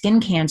getting skin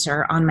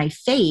cancer on my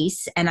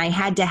face, and I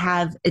had to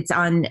have, it's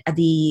on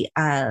the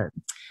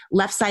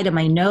left side of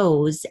my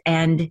nose,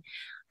 and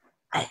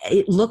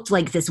it looked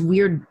like this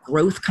weird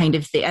growth kind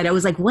of thing. And I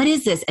was like, what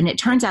is this? And it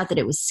turns out that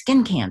it was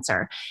skin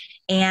cancer.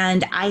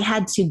 And I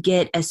had to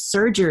get a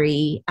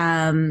surgery.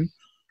 It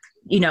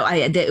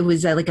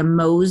was like a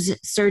Mohs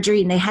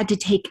surgery, and they had to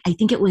take, I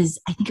think it was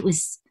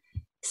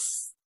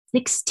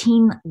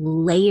 16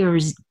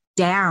 layers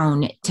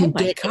down to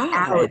get it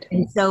out.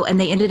 And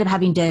they ended up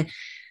having to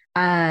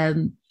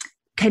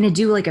kind of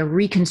do like a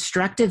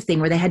reconstructive thing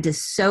where they had to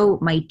sew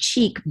my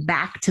cheek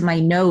back to my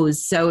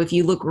nose. So if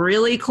you look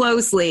really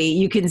closely,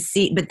 you can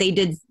see, but they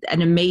did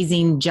an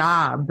amazing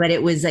job. But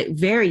it was like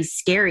very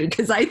scary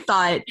because I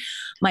thought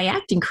my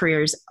acting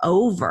career is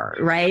over.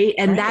 Right.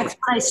 And that's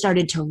when I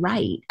started to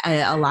write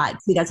a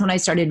lot. See, that's when I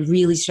started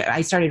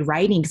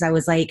writing because I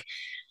was like,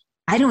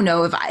 I don't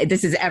know if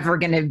this is ever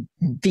going to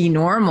be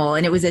normal.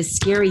 And it was a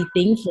scary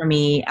thing for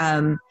me.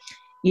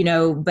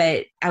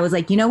 But I was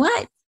like, you know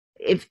what?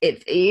 If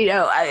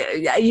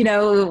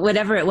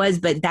whatever it was,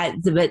 but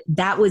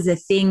that was a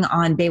thing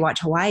on Baywatch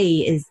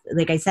Hawaii is,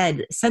 like I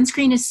said,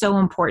 sunscreen is so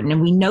important.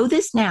 And we know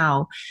this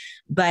now,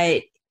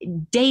 but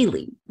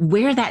daily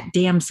wear that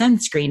damn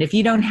sunscreen. If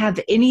you don't have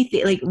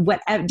anything, like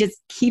whatever, just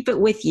keep it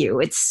with you.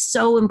 It's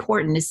so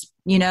important,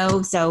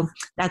 so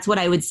that's what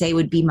I would say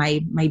would be my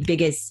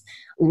biggest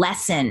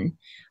lesson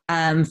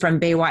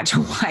from Baywatch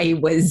Hawaii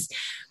was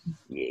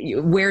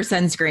wear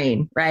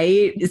sunscreen,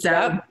 right? So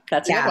yep,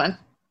 that's a good one.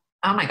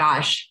 Oh my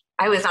gosh.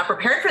 I was not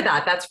prepared for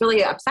that. That's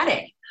really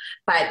upsetting,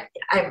 but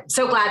I'm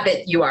so glad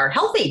that you are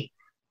healthy.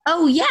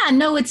 Oh yeah,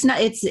 no, it's not.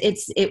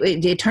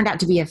 It turned out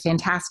to be a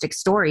fantastic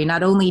story.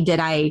 Not only did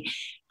I,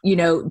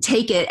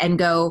 take it and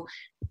go,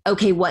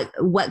 okay, what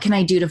can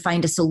I do to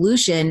find a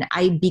solution?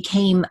 I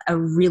became I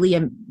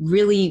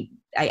really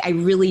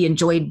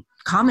enjoyed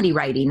comedy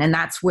writing. And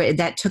that's where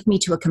that took me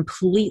to a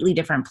completely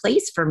different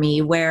place for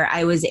me where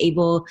I was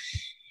able,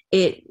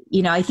 I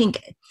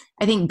think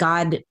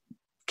God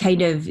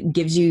kind of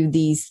gives you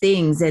these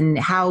things and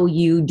how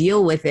you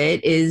deal with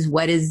it is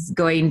what is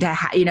going to,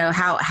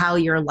 how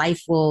your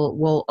life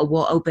will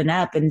open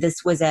up. And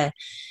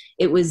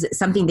it was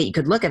something that you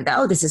could look at,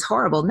 oh, this is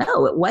horrible.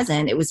 No, it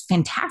wasn't. It was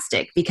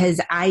fantastic because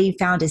I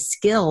found a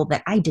skill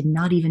that I did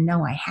not even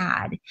know I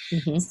had.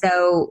 Mm-hmm.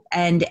 So,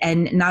 and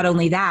not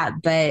only that,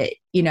 but,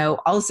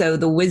 also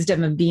the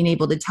wisdom of being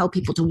able to tell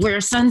people to wear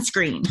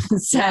sunscreen.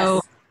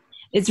 So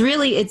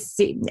yes.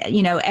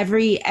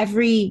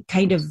 Every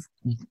kind of,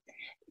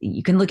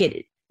 you can look at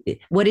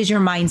what is your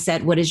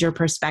mindset? What is your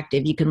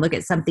perspective? You can look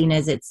at something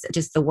as it's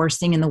just the worst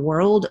thing in the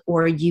world,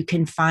 or you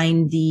can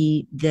find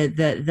the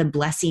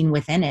blessing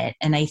within it.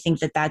 And I think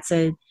it's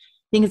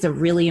a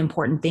really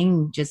important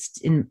thing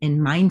just in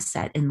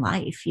mindset in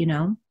life,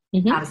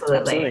 Mm-hmm.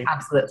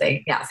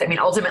 Absolutely. Yes. I mean,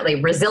 ultimately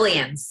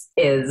resilience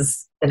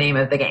is the name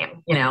of the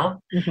game,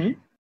 Mm-hmm.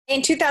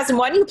 In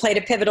 2001, you played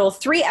a pivotal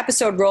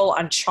 3-episode role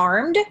on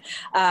Charmed.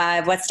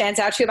 What stands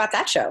out to you about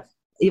that show?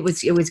 It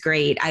was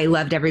great. I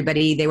loved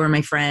everybody. They were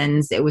my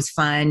friends. It was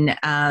fun.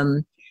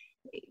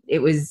 It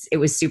was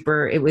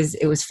super. It was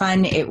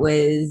fun. It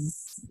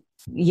was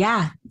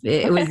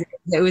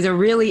a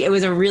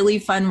really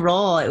fun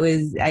role.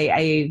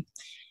 I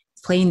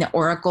playing the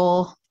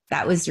Oracle.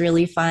 That was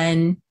really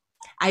fun.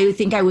 I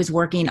think I was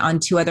working on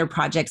 2 other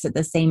projects at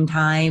the same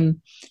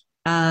time.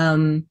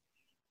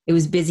 It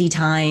was busy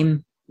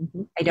time.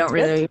 Mm-hmm. I don't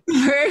really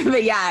remember,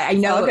 but yeah, I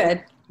know. All good.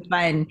 It was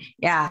fun.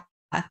 Yeah.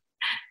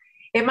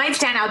 It might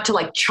stand out to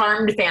like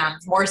Charmed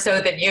fans more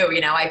so than you.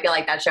 I feel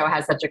like that show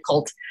has such a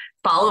cult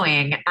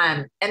following.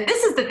 And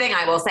this is the thing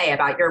I will say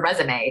about your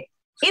resume.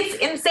 It's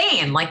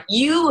insane. Like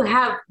you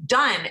have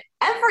done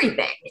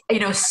everything,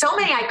 so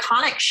many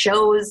iconic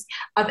shows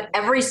of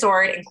every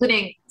sort,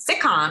 including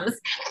sitcoms.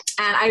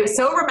 And I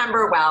so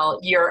remember well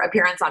your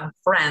appearance on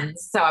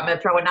Friends. So I'm going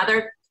to throw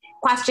another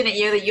question at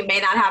you that you may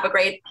not have a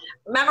great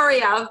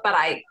memory of, but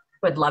I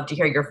would love to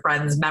hear your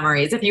Friends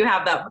memories if you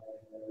have them.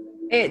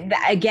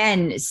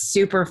 Again,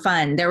 super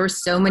fun. There were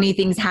so many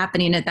things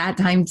happening at that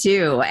time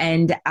too.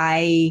 And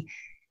I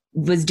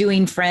was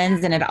doing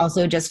Friends and had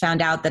also just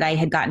found out that I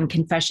had gotten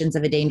Confessions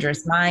of a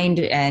Dangerous Mind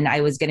and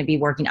I was going to be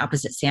working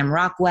opposite Sam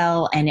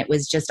Rockwell. And it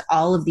was just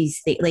all of these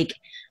things, like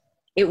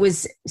it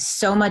was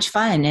so much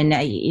fun. And,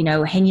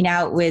 hanging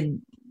out with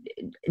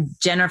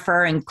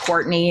Jennifer and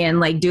Courtney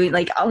and like doing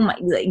like, oh my,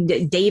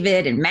 like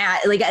David and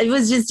Matt, like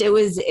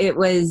it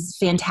was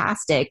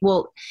fantastic.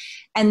 Well,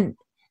 and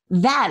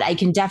that I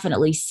can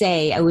definitely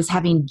say I was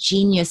having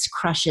genius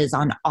crushes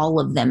on all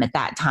of them at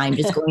that time,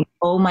 just going,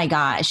 oh my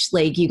gosh,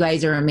 like you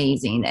guys are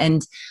amazing.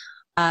 And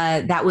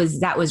that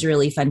was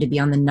really fun to be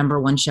on the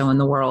 #1 show in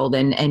the world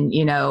and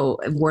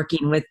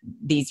working with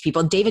these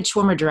people. David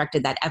Schwimmer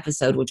directed that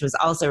episode, which was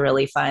also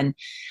really fun.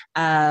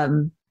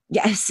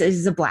 Yes, it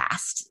was a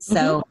blast. So,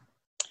 mm-hmm.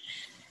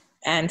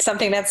 And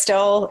something that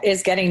still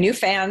is getting new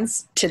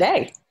fans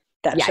today.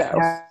 That show,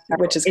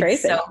 which is crazy.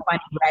 It's so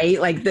funny, right?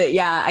 Like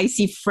I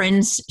see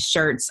Friends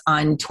shirts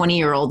on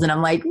 20-year-olds and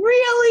I'm like,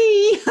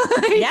 really?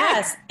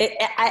 Yes.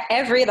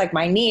 Like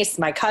my niece,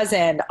 my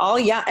cousin, all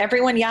young,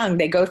 everyone young,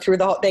 they go through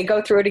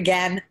it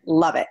again.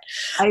 Love it.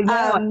 I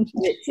know.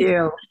 It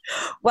too.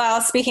 Well,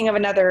 speaking of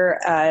another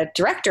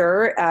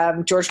director,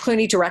 George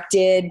Clooney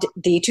directed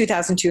the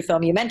 2002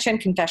 film you mentioned,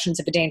 Confessions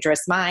of a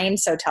Dangerous Mind.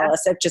 So tell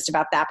us just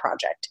about that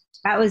project.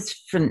 That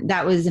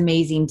was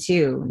amazing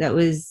too. That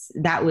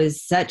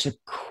was such a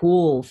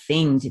cool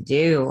thing to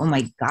do. Oh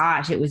my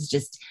gosh. It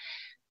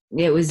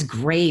was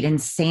great. And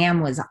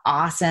Sam was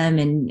awesome.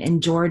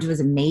 And George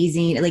was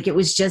amazing. Like, it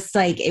was just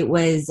like, it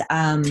was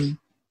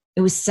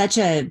such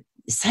a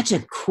such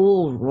a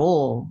cool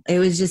role. It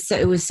was just so,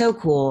 it was so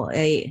cool.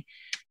 I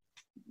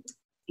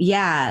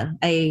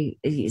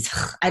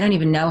don't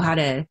even know how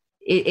to,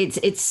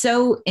 it's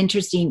so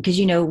interesting because,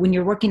 you know, when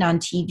you're working on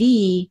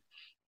TV,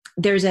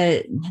 there's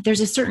a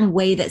certain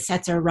way that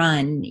sets are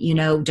run, you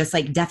know, just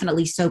like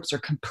definitely soaps are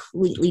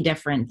completely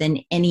different than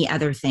any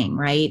other thing,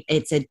 right?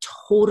 It's a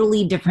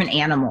totally different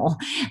animal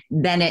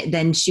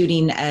than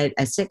shooting a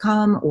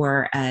sitcom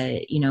or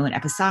you know, an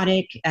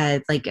episodic,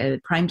 like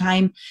a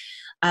primetime.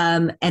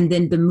 And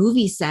then the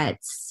movie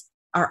sets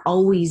are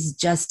always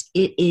just,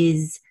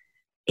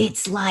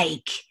 it's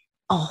like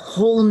a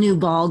whole new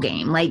ball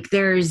game. Like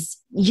there's,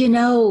 you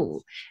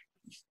know,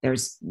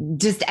 there's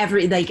just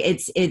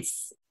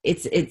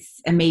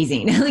it's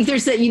amazing. Like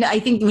there's a, you know, I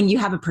think when you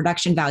have a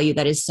production value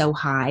that is so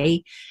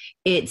high,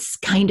 it's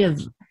kind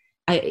of,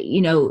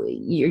 you know,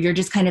 you're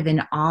just kind of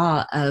in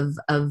awe of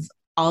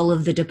all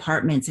of the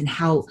departments and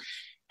how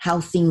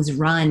things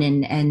run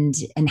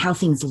and how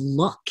things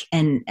look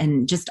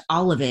and just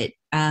all of it.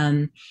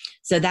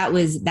 So that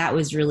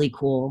was really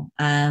cool.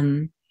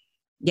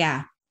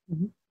 Yeah.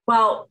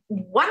 Well,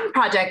 one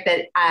project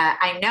that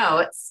I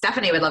know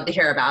Stephanie would love to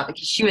hear about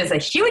because she was a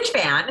huge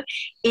fan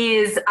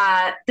is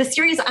the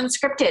series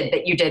Unscripted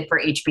that you did for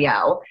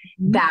HBO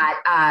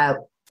that I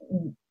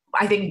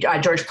think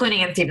George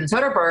Clooney and Steven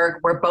Soderbergh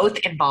were both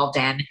involved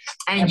in.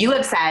 And you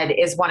have said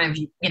is one of,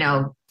 you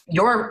know,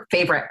 your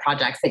favorite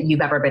projects that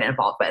you've ever been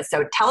involved with.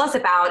 So tell us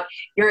about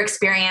your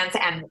experience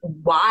and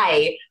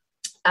why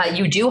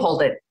you do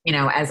hold it, you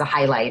know, as a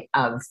highlight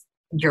of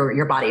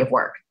your body of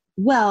work.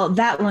 Well,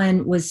 that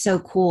one was so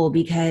cool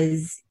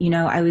because, you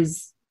know, I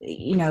was,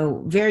 you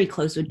know, very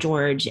close with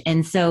George.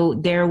 And so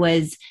there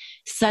was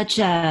such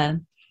a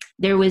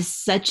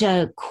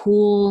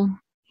cool,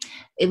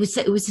 it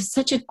was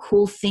such a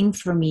cool thing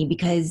for me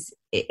because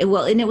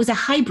and it was a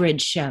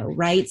hybrid show,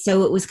 right?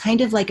 So it was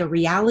kind of like a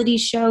reality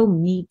show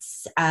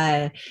meets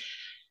a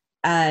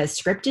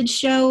scripted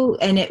show.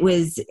 And it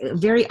was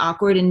very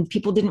awkward and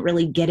people didn't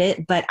really get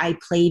it, but I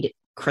played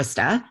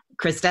Krista,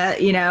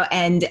 you know,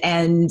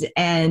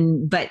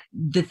 but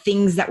the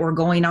things that were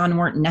going on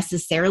weren't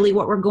necessarily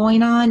what were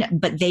going on,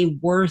 but they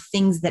were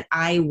things that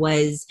I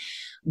was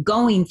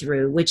going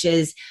through, which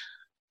is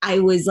I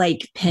was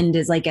like pinned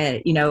as like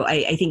a, you know,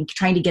 I think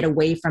trying to get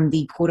away from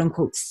the quote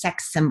unquote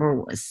sex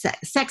symbol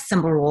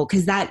role.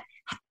 Cause that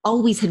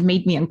always had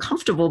made me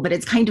uncomfortable, but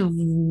it's kind of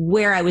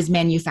where I was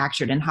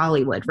manufactured in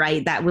Hollywood,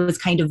 right? That was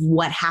kind of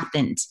what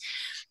happened.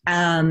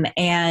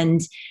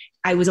 And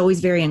I was always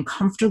very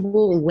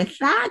uncomfortable with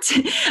that.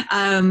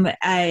 And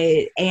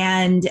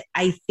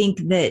I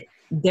think that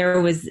there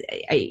was,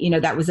 you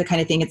know, that was the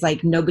kind of thing. It's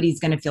like, nobody's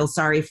going to feel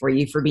sorry for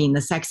you for being the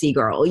sexy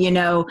girl, you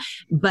know,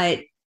 but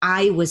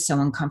I was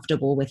so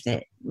uncomfortable with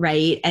it.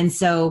 Right. And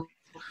so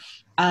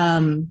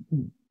that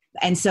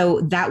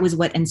was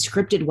what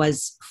Unscripted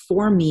was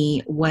for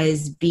me,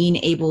 was being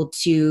able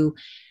to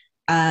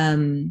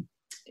dive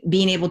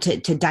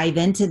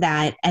into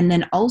that. And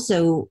then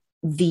also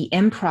the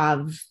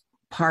improv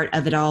part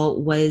of it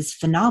all was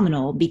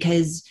phenomenal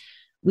because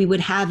we would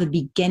have a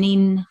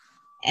beginning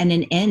and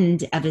an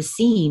end of a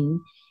scene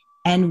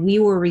and we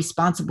were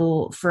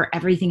responsible for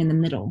everything in the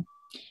middle.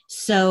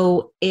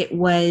 So it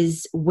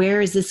was, where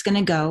is this going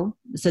to go?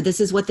 So this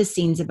is what the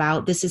scene's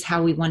about. This is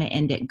how we want to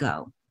end it.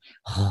 Go.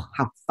 Oh,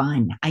 how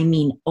fun. I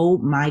mean, oh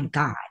my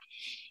God,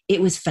 it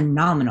was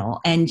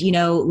phenomenal. And, you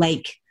know,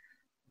 like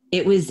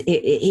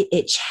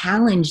it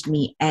challenged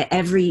me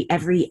every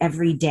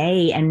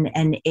day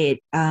and it,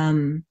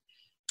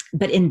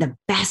 but in the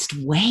best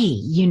way,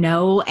 you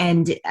know,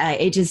 and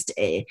I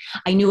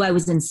knew I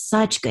was in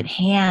such good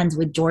hands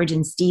with George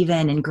and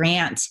Steven and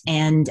Grant.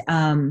 And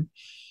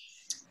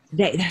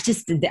they're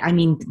just, I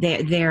mean,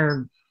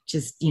 they're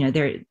just, you know,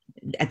 they're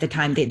at the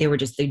time they were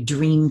just the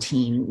dream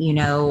team, you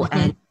know,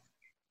 and,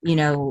 you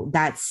know,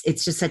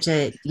 it's just such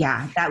a,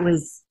 yeah, I've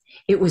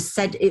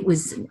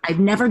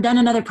never done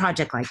another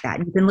project like that.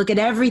 You can look at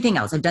everything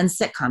else. I've done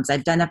sitcoms,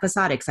 I've done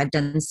episodics, I've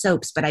done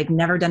soaps, but I've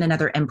never done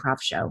another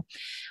improv show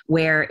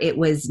where it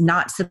was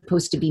not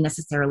supposed to be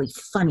necessarily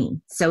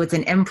funny. So it's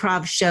an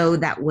improv show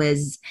that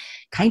was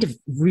kind of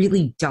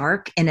really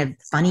dark in a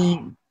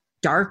funny,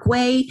 dark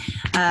way.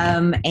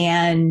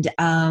 And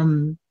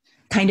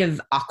kind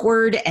of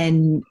awkward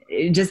and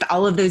just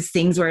all of those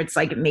things where it's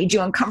like, it made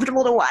you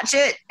uncomfortable to watch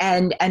it.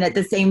 And at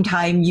the same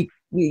time,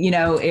 you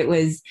know, it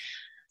was,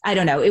 I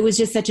don't know. It was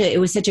just such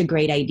a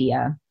great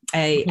idea.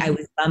 I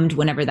was bummed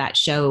whenever that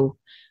show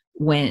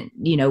went,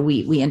 you know,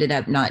 we ended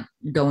up not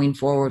going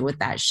forward with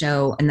that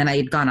show. And then I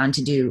had gone on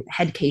to do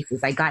head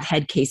cases. I got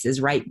head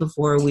cases right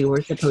before we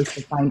were supposed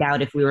to find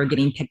out if we were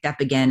getting picked up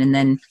again. And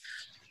then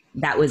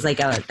that was a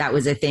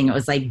thing. It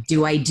was like,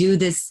 do I do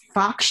this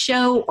Fox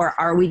show or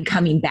are we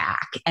coming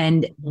back?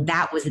 And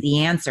that was the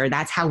answer.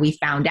 That's how we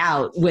found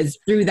out, was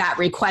through that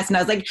request. And I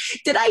was like,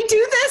 did I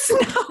do this?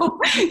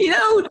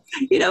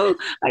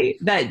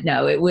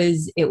 No, it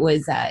was a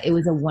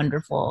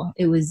wonderful,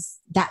 it was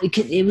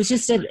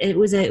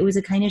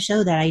a kind of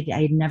show that I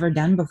had never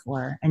done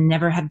before and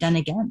never have done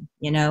again.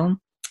 You know,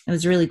 it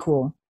was really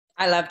cool.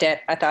 I loved it.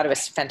 I thought it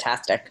was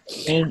fantastic.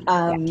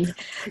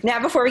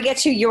 Now, before we get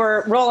to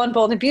your role on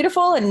Bold and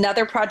Beautiful,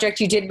 another project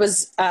you did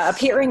was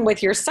appearing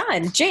with your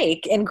son,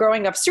 Jake, in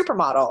Growing Up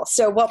Supermodel.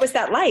 So what was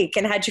that like?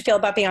 And how'd you feel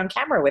about being on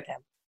camera with him?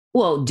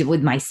 Well,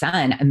 with my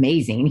son,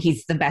 amazing.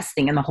 He's the best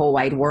thing in the whole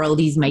wide world.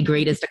 He's my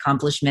greatest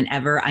accomplishment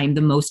ever. I'm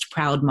the most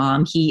proud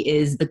mom. He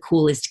is the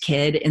coolest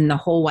kid in the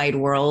whole wide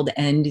world.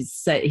 And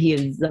so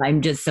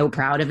I'm just so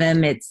proud of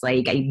him. It's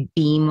like I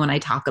beam when I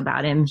talk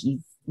about him.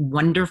 He's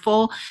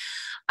wonderful.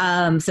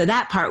 So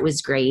that part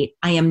was great.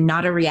 I am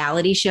not a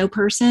reality show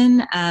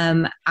person.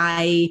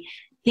 I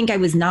think I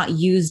was not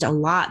used a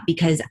lot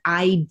because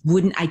I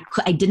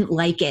didn't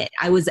like it.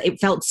 It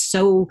felt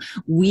so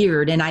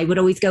weird. And I would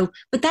always go,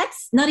 but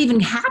that's not even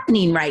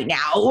happening right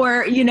now.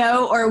 Or,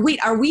 or wait,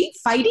 are we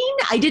fighting?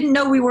 I didn't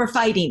know we were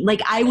fighting.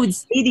 Like I would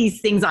say these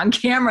things on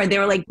camera. They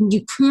were like,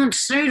 you can't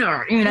say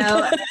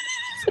that,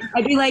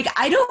 I'd be like,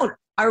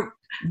 are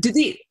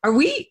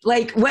we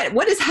like,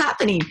 what is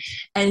happening?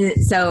 And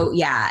so,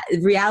 yeah,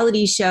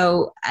 reality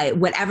show,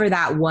 whatever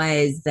that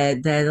was,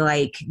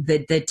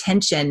 the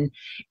tension,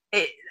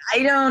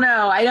 I don't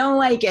know. I don't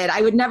like it.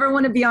 I would never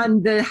want to be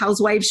on the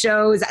housewife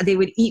shows. They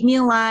would eat me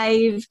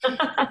alive.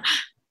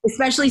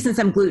 Especially since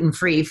I'm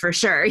gluten-free for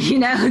sure.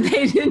 They'd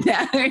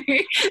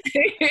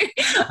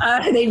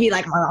be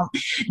like, oh.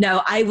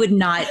 No, I would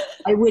not,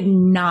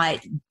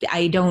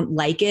 I don't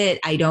like it.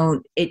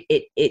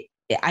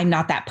 I'm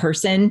not that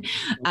person.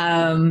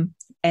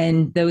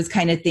 And those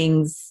kind of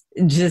things,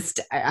 just,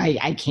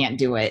 I can't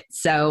do it.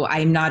 So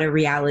I'm not a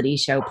reality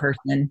show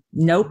person.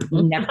 Nope.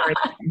 Never.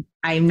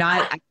 I'm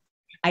not,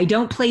 I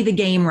don't play the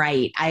game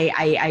right.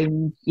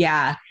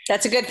 Yeah.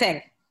 That's a good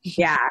thing.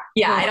 Yeah.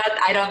 Yeah.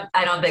 I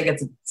don't think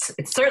it's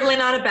certainly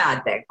not a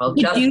bad thing. We'll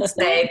just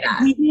say that.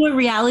 We do a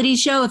reality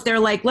show. If they're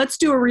like, let's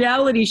do a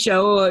reality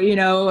show,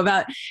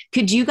 about,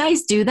 could you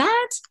guys do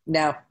that?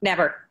 No,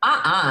 never.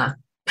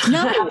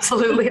 No,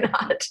 absolutely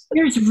not.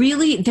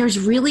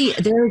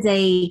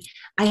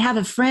 I have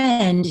a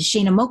friend,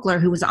 Shayna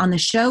Mokler, who was on the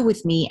show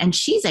with me, and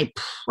she's a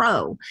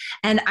pro.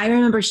 And I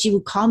remember she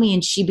would call me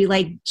and she'd be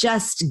like,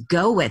 just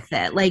go with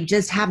it. Like,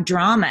 just have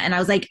drama. And I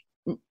was like,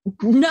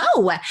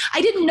 no,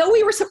 I didn't know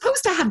we were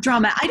supposed to have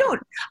drama. I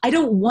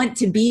don't want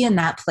to be in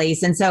that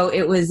place. And so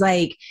it was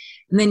like,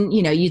 and then,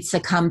 you'd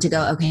succumb to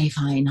go, okay,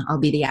 fine, I'll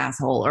be the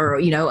asshole, or,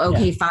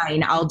 okay,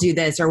 fine, I'll do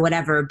this or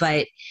whatever.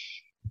 But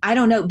I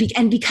don't know.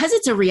 And because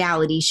it's a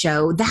reality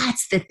show,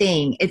 that's the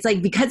thing. It's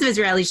like, because of it's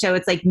a reality show,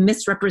 it's like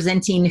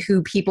misrepresenting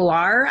who people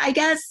are, I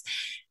guess.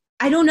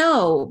 I don't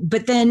know.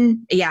 But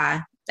then,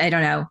 yeah, I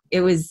don't know.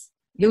 It was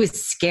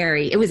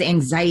scary. It was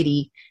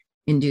anxiety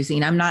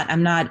inducing. I'm not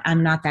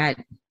that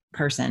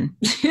person.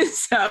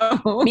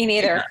 So me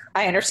neither.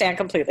 I understand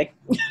completely.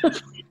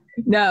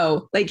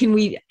 No, like, can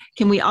we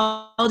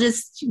all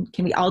just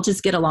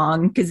get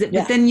along?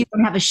 But then you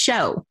don't have a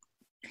show.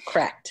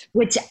 Correct.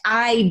 Which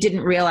I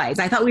didn't realize.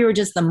 I thought we were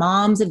just the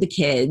moms of the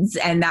kids,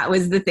 and that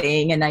was the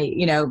thing. And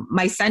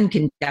my son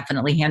can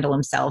definitely handle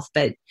himself,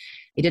 but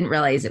I didn't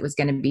realize it was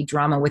going to be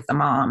drama with the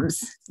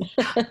moms.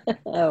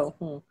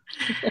 Oh.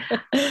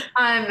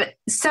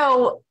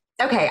 So,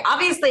 okay.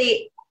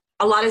 Obviously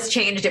a lot has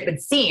changed, it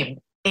would seem,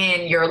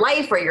 in your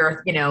life or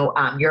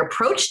your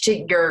approach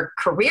to your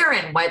career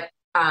and what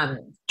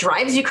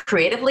drives you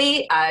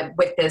creatively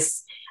with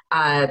this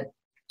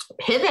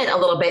pivot a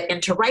little bit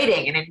into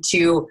writing and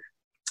into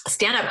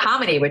stand-up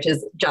comedy, which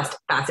is just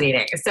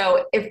fascinating.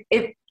 So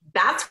if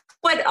that's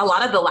what a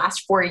lot of the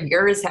last 4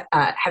 years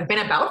have been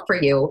about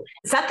for you,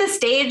 set the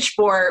stage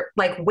for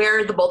like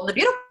where The Bold and the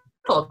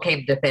Beautiful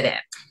came to fit in.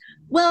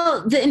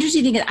 Well, the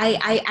interesting thing is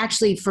I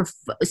actually,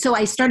 so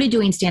I started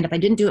doing stand-up. I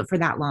didn't do it for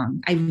that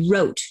long. I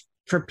wrote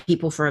for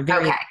people for a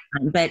very long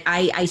time, but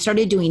I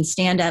started doing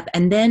stand-up,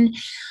 and then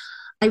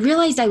I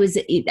realized I was,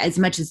 as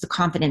much as the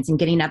confidence in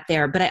getting up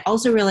there, but I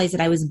also realized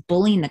that I was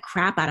bullying the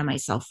crap out of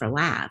myself for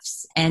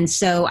laughs. And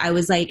so I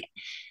was like,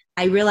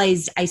 I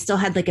realized I still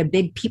had like a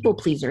big people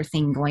pleaser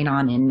thing going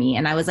on in me.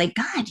 And I was like,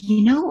 God,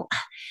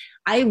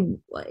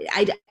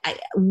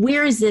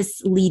 where is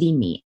this leading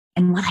me?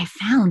 And what I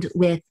found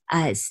with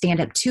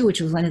stand-up too,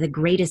 which was one of the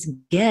greatest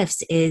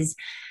gifts, is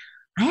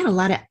I had a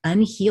lot of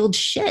unhealed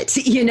shit,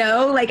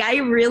 like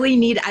I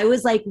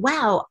was like,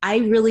 wow, I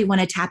really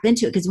want to tap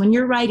into it. Because when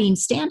you're writing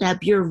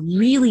stand-up, you're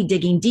really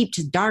digging deep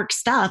to dark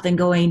stuff and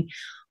going,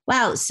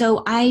 wow.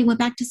 So I went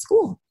back to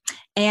school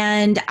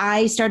and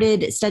I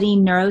started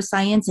studying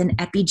neuroscience and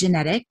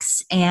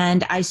epigenetics.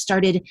 And I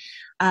started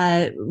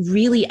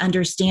really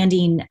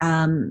understanding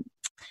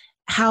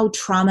how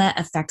trauma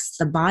affects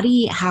the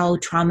body, how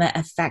trauma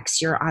affects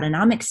your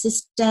autonomic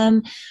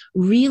system,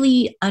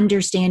 really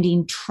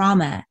understanding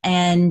trauma,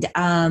 and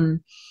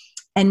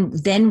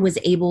then was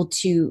able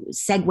to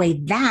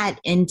segue that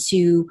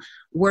into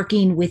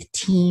working with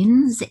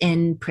teens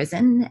in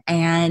prison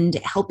and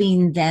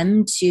helping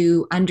them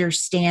to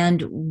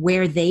understand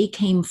where they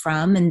came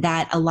from, and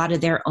that a lot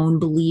of their own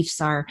beliefs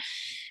are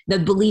the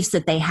beliefs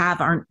that they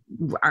have aren't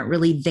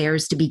really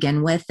theirs to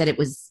begin with,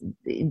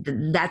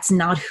 that's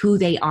not who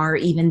they are,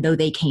 even though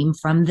they came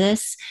from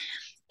this.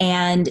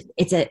 And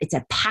it's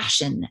a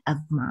passion of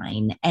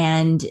mine,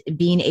 and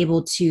being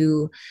able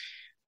to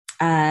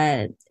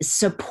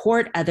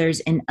support others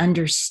in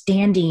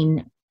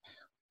understanding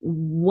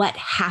what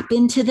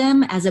happened to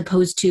them as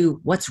opposed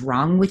to what's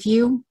wrong with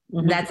you.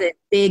 Mm-hmm. That's a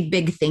big,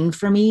 big thing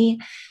for me.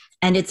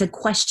 And it's a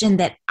question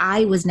that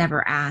I was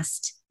never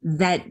asked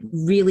that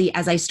really,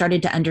 as I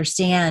started to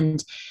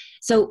understand.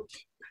 So,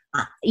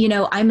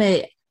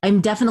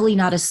 I'm definitely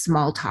not a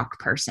small talk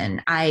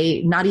person.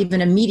 Not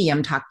even a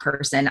medium talk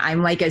person.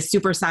 I'm like a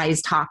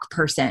supersized talk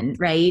person,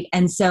 right?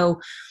 And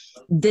so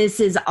this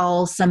is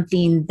all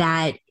something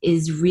that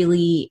is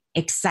really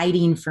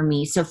exciting for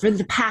me. So for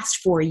the past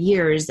 4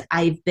 years,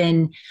 I've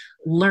been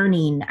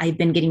learning, I've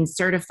been getting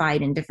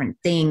certified in different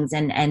things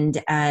and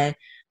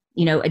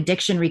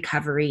addiction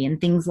recovery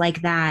and things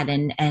like that.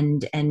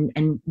 And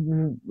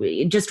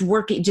just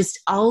working, just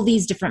all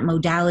these different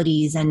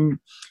modalities and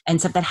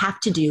stuff that have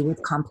to do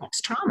with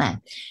complex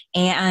trauma.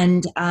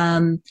 And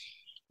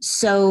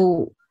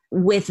so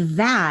with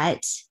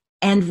that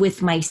and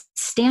with my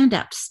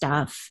stand-up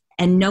stuff,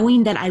 and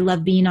knowing that I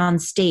love being on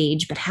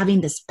stage, but having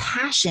this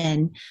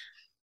passion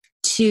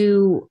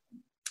to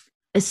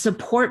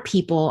support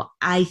people,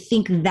 I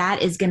think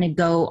that is going to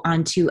go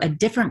onto a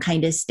different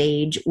kind of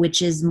stage,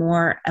 which is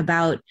more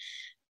about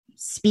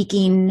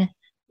speaking.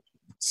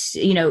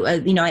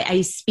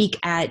 I speak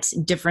at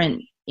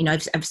different,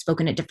 I've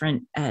spoken at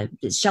different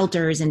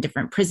shelters and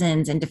different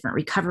prisons and different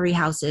recovery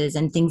houses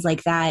and things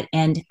like that.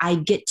 And I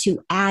get to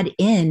add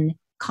in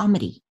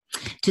comedy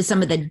to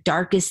some of the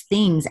darkest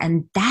things.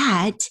 And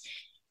that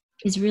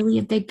is really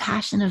a big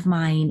passion of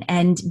mine.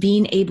 And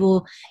being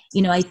able,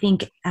 I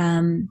think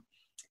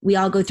we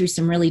all go through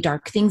some really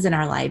dark things in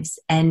our lives.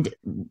 And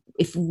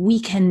if we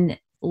can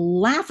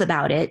laugh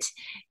about it,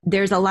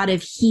 there's a lot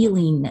of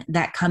healing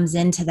that comes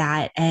into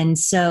that. And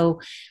so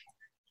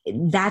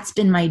that's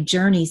been my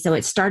journey. So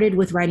it started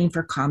with writing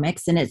for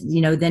comics, and it's,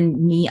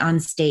 then me on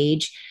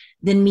stage,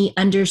 then me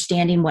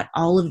understanding what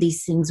all of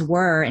these things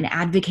were and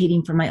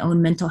advocating for my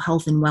own mental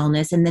health and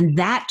wellness. And then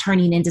that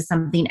turning into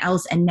something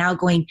else. And now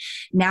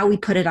we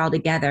put it all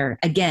together.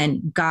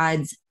 Again,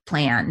 God's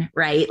plan,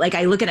 right? Like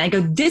I look at it, I go,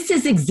 this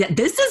is what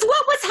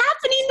was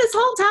happening this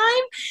whole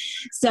time.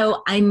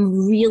 So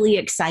I'm really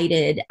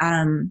excited.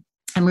 I'm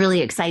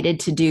really excited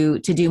to do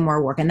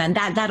more work. And then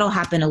that'll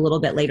happen a little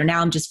bit later.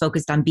 Now I'm just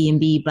focused on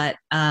B&B,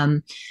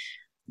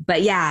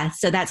 but yeah,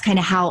 so that's kind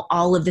of how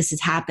all of this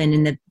has happened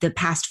in the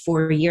past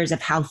 4 years,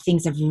 of how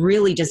things have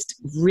really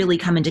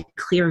come into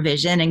clear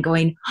vision and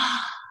going,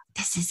 oh,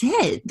 this is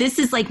it. This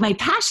is like my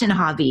passion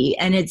hobby.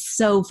 And it's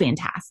so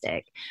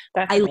fantastic.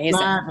 That's amazing. I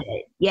love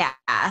it. Yeah.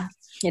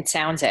 It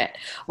sounds it.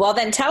 Well,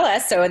 then tell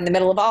us, so in the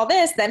middle of all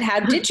this, then how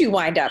did you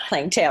wind up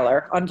playing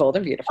Taylor on Bold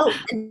and Beautiful? Oh,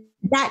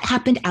 that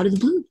happened out of the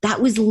blue. That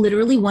was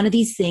literally one of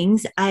these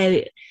things.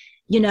 I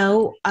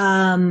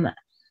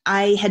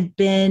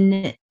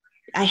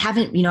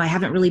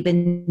haven't really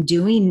been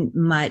doing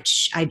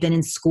much. I've been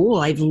in school.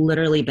 I've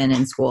literally been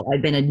in school.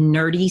 I've been a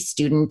nerdy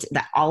student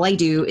that all I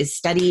do is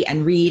study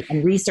and read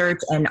and research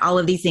and all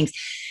of these things.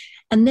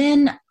 And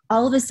then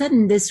all of a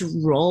sudden this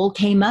role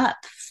came up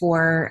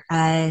for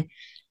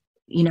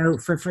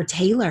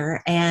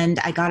Taylor, and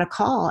I got a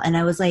call and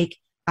I was like,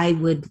 I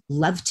would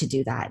love to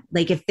do that.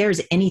 Like if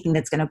there's anything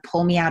that's going to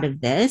pull me out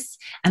of this.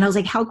 And I was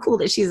like, how cool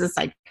that she's a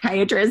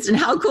psychiatrist, and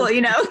how cool,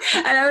 and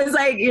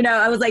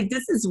I was like,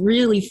 this is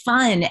really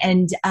fun.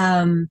 And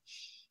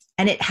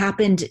it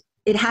happened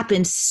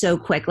so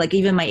quick. Like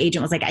even my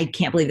agent was like, I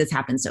can't believe this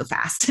happened so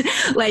fast.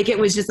 Like it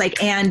was just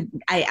like, and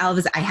I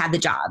had the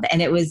job,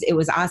 and it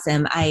was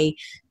awesome. I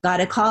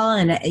got a call,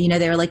 and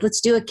they were like,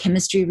 let's do a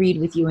chemistry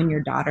read with you and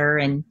your daughter.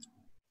 And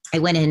I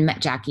went in,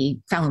 met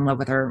Jackie, fell in love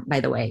with her, by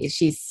the way.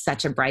 She's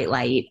such a bright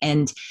light.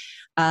 And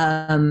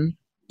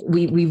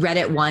we read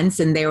it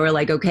once, and they were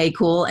like, okay,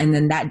 cool. And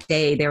then that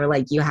day they were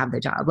like, you have the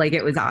job. Like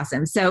it was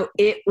awesome. So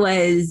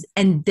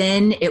and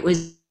then it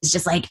was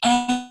just like,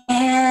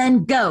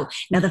 and go.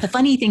 Now, the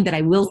funny thing that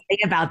I will say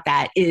about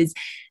that is,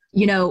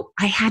 I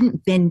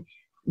hadn't been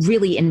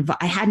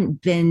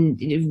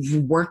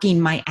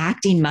working my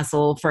acting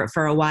muscle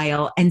for a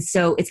while. And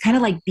so it's kind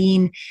of like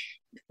being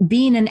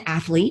an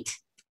athlete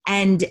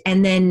and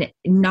then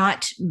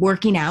not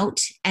working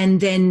out,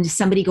 and then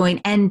somebody going,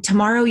 and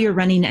tomorrow you're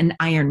running an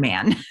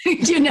Ironman,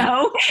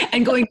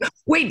 and going,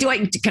 wait,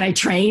 can I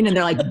train? And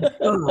they're like,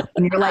 oh,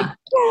 and you're like,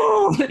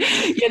 oh,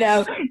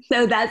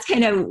 so that's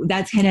kind of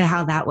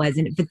how that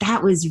was. But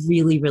that was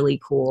really, really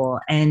cool.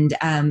 And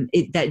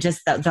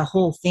the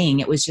whole thing,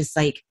 it was just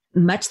like,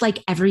 much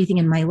like everything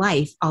in my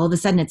life, all of a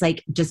sudden it's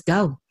like, just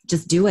go,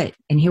 just do it.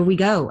 And here we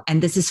go.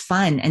 And this is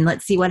fun. And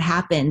let's see what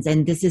happens.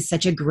 And this is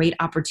such a great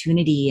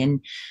opportunity.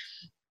 And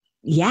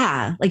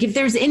yeah, like if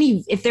there was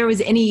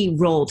any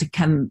role to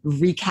come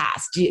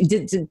recast,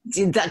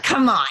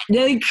 come on.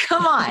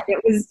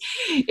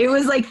 It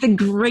was like the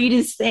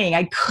greatest thing.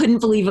 I couldn't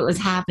believe it was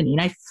happening.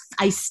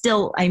 I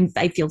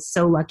feel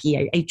so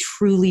lucky. I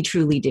truly,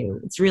 truly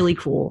do. It's really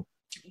cool.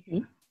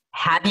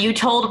 Have you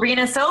told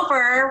Rena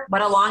Sofer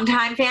what a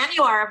longtime fan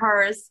you are of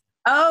hers?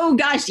 Oh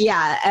gosh,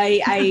 yeah.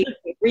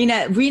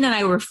 Rena and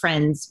I were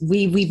friends.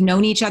 We've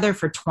known each other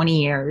for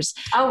 20 years.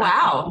 Oh,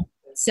 wow.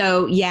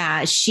 So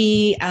yeah,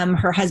 she,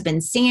 her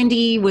husband,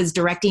 Sandy, was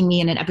directing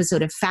me in an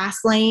episode of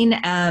Fastlane.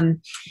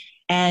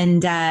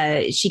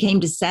 And she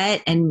came to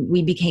set and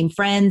we became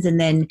friends. And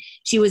then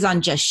she was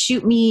on Just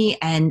Shoot Me.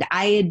 And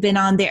I had been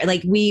on there.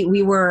 Like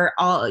we were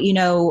all,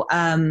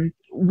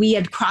 we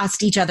had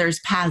crossed each other's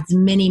paths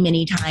many,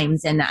 many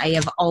times. And I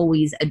have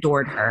always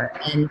adored her.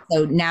 And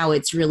so now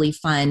it's really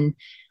fun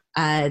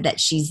that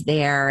she's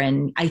there.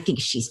 And I think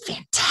she's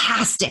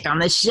fantastic on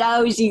the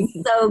show. She's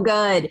so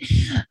good.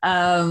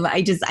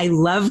 I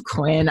love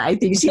Quinn. I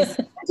think she's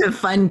such a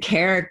fun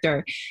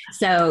character.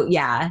 So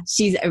yeah,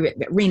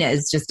 Rena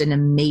is just an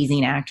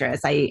amazing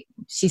actress.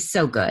 She's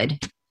so good.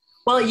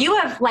 Well, you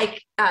have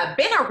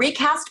been a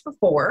recast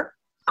before,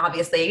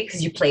 obviously,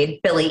 because you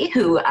played Billy,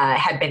 who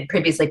had been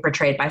previously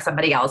portrayed by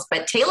somebody else.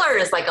 But Taylor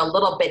is a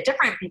little bit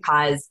different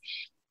because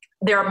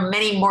there are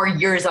many more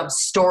years of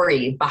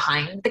story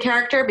behind the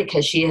character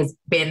because she has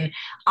been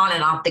on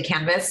and off the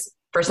canvas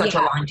for such a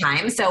long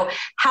time. So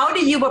how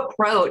do you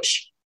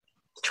approach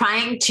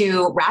trying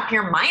to wrap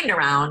your mind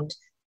around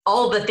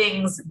all the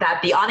things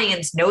that the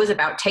audience knows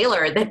about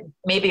Taylor that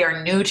maybe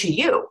are new to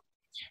you?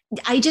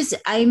 I don't,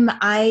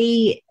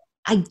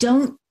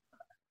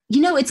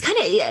 it's kind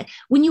of,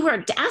 when you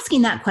were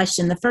asking that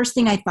question, the first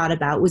thing I thought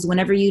about was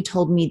whenever you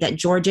told me that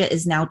Georgia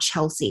is now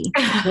Chelsea.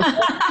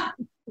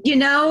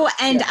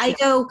 And I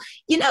go,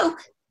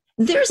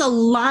 there's a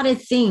lot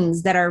of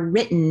things that are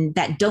written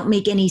that don't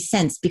make any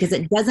sense because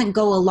it doesn't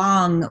go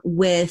along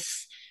with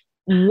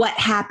what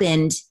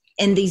happened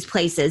in these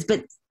places.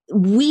 But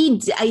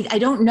I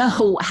don't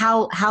know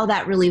how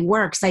that really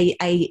works.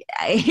 The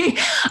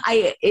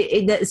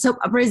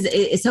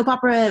soap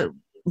opera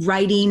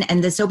writing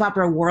and the soap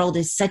opera world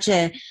is such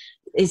a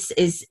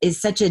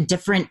such a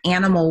different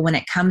animal when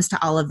it comes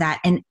to all of that.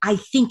 And I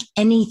think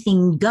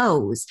anything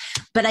goes,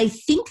 but I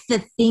think the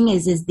thing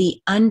is the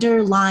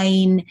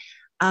underlying,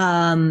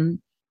 the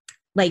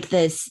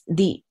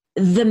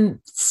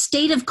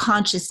state of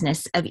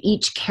consciousness of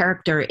each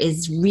character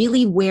is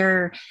really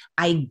where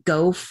I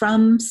go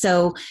from.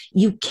 So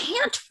you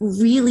can't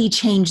really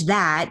change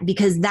that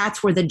because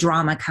that's where the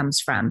drama comes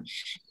from.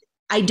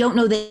 I don't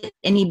know that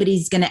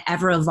anybody's going to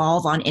ever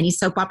evolve on any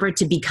soap opera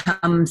to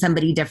become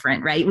somebody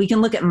different, right? We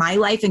can look at my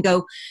life and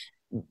go,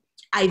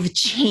 I've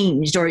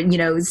changed, or,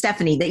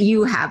 Stephanie, that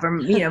you have, or,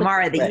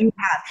 Mara, that you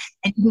have,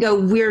 and you can go,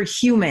 we're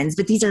humans,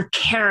 but these are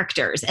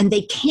characters and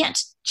they can't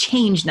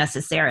change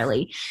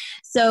necessarily.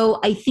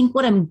 So I think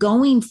what I'm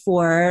going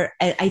for,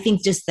 I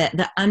think just that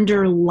the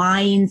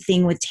underlying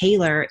thing with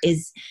Taylor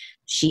is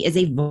she is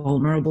a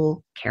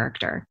vulnerable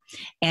character,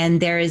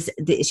 and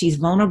she's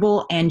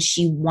vulnerable and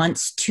she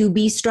wants to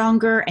be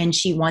stronger and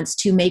she wants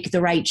to make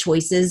the right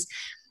choices.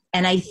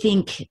 And I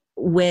think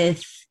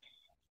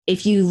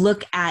if you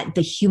look at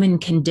the human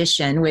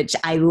condition, which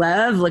I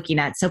love looking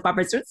at soap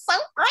operas, it's so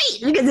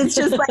great because it's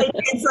just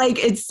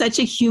it's such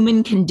a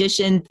human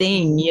condition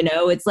thing,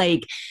 it's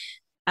like,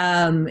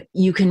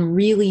 you can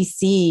really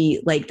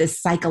see the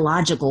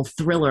psychological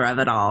thriller of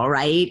it all.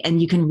 Right. And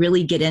you can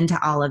really get into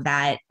all of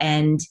that.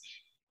 And,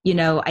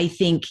 I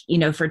think,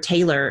 for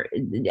Taylor,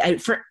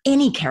 for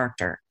any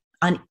character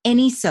on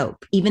any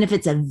soap, even if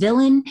it's a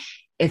villain,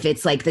 if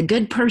it's the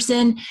good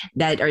person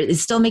that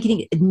is still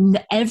making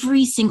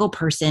every single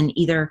person,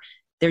 either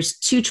there's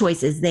two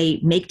choices. They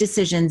make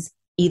decisions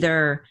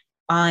either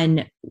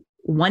on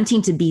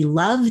wanting to be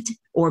loved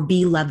or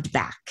be loved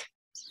back,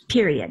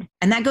 period.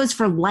 And that goes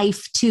for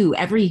life too.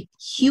 Every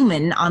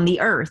human on the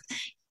earth,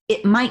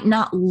 it might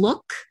not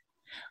look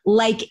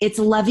like it's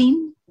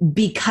loving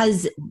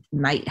because it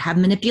might have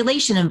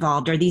manipulation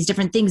involved or these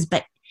different things.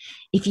 But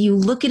if you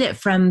look at it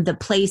from the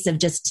place of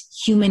just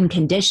human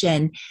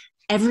condition,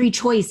 every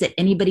choice that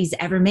anybody's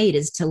ever made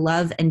is to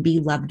love and be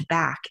loved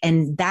back.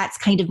 And that's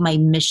kind of my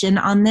mission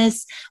on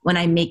this when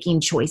I'm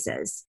making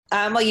choices.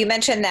 Well, you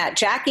mentioned that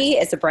Jackie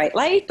is a bright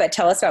light, but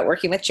tell us about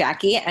working with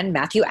Jackie and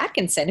Matthew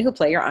Atkinson, who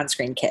play your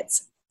on-screen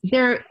kids.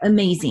 They're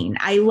amazing.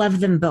 I love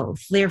them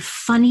both. They're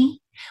funny.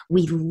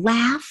 We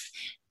laugh.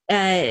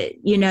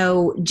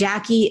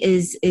 Jackie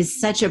is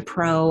such a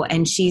pro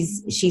and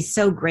she's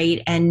so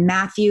great. And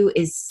Matthew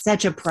is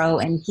such a pro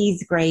and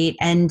he's great.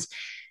 And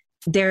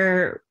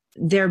they're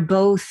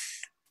both,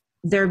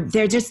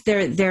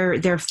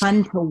 they're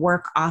fun to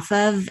work off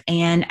of.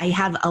 And I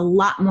have a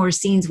lot more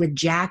scenes with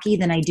Jackie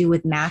than I do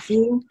with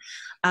Matthew,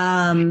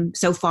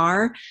 so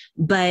far.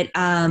 But,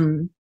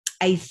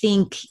 I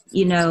think,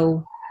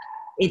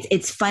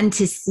 it's fun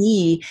to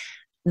see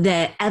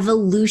the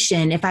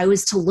evolution. If I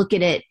was to look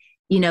at it,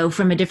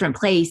 from a different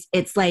place,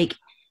 it's like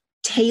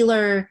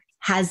Taylor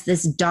has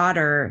this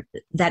daughter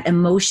that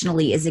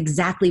emotionally is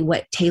exactly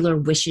what Taylor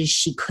wishes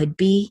she could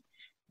be.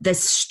 The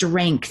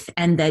strength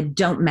and the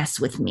don't mess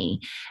with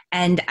me.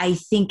 And I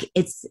think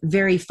it's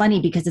very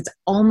funny because it's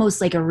almost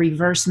like a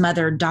reverse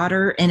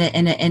mother-daughter in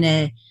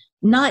a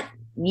not,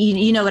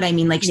 you know what I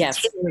mean? Like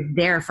yes. Taylor is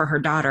there for her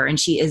daughter and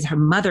she is her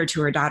mother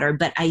to her daughter.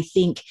 But I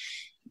think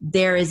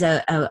there is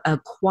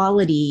a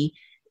quality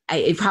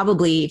it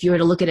probably, if you were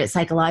to look at it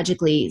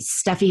psychologically,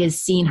 Steffi has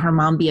seen her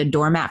mom be a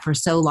doormat for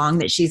so long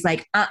that she's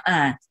like,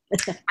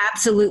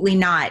 absolutely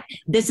not.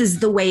 This is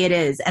the way it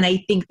is. And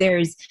I think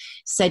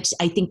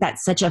I think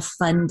that's such a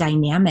fun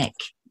dynamic.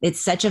 It's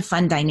such a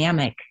fun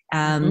dynamic.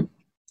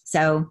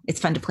 So it's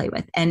fun to play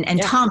with.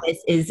 And Thomas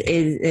is,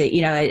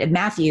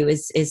 Matthew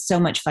is so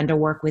much fun to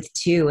work with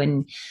too.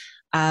 And,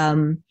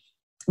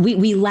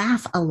 we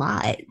laugh a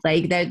lot.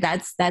 Like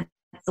that's the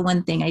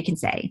one thing I can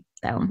say.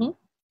 So.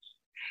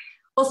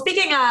 Well,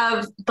 speaking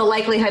of the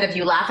likelihood of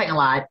you laughing a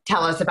lot,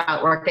 tell us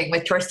about working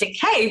with Torsten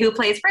K, who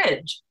plays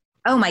Fridge.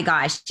 Oh my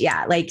gosh.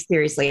 Yeah. Like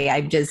seriously,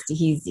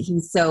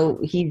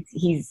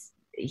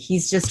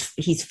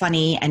 he's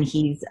funny and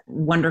he's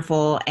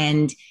wonderful.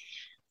 And,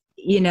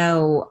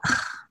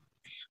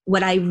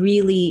 what I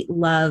really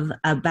love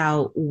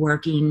about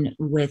working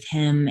with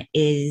him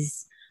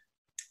is,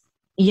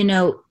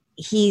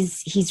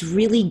 he's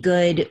really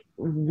good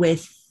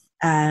with,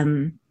 I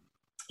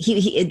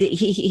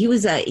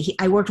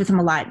worked with him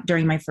a lot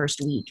during my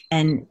first week,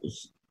 and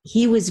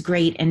he was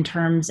great in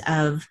terms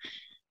of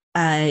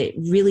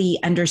really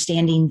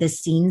understanding the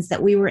scenes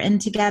that we were in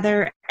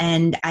together.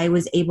 And I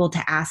was able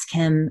to ask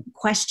him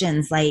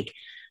questions like,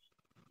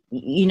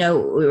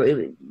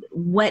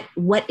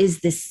 what is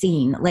this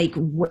scene? Like,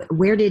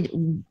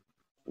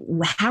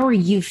 how are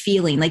you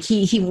feeling? Like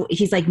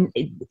he's like,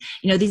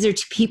 these are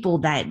two people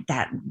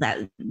that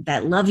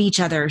love each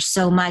other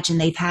so much, and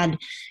they've had,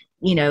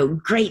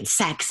 great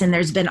sex, and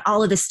there's been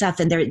all of this stuff,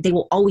 and they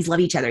will always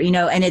love each other,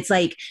 and it's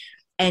like,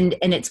 and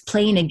it's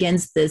playing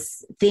against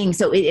this thing.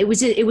 So it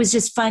was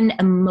just fun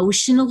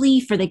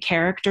emotionally for the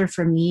character.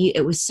 For me,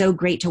 it was so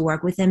great to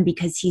work with him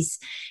because he's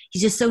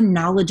just so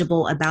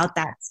knowledgeable about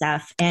that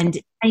stuff. And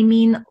I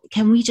mean,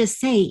 can we just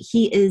say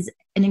he is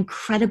an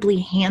incredibly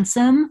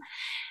handsome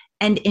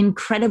and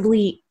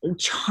incredibly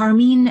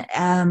charming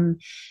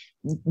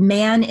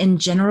man in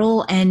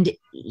general. And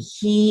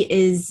he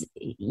is,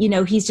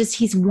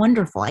 he's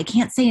wonderful. I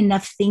can't say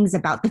enough things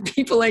about the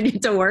people I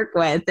get to work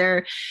with.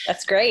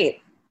 That's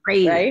great.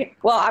 Great. Right.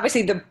 Well,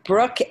 obviously the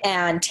Brooke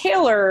and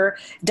Taylor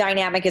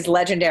dynamic is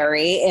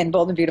legendary in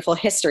Bold and Beautiful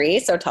history.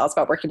 So tell us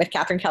about working with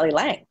Catherine Kelly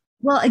Lang.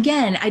 Well,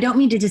 again, I don't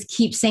mean to just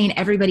keep saying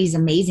everybody's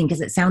amazing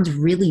because it sounds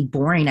really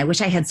boring. I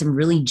wish I had some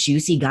really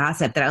juicy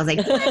gossip that I was like,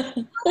 I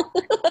don't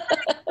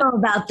know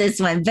about this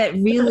one, but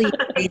really,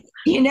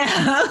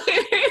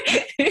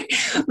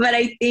 but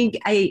I think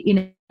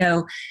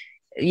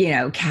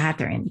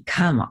Catherine,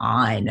 come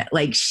on.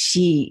 Like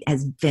she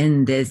has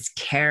been this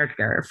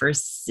character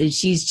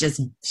she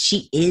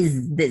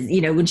is this,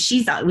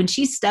 when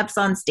she steps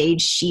on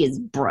stage, she is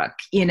Brooke,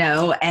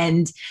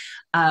 and,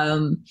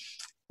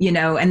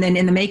 and then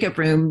in the makeup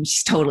room,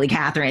 she's totally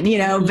Catherine,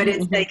 but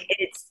it's like,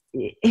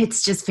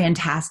 it's just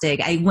fantastic.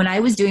 When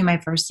I was doing my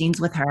first scenes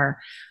with her,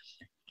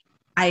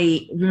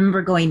 I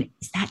remember going,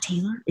 is that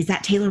Taylor? Is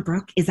that Taylor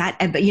Brooke? Is that,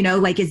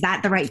 is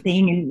that the right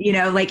thing? And,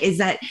 is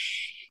that,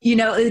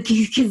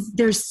 because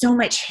there's so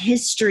much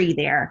history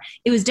there.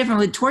 It was different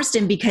with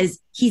Torsten because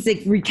he's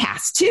a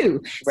recast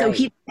too. Right. So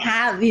he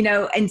have,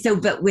 and so,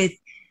 but with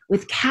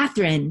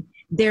Catherine,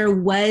 there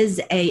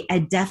was a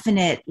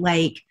definite,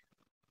 like,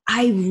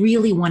 I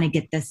really want to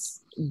get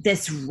this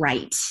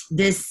right,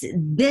 this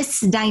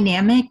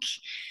dynamic.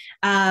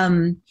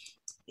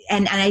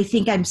 And I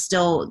think I'm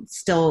still,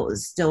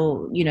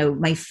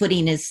 my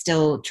footing is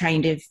still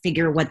trying to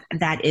figure what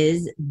that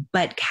is.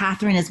 But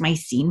Catherine as my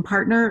scene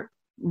partner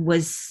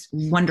was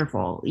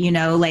wonderful.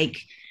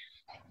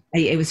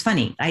 It was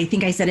funny. I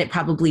think I said it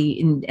probably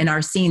in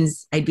our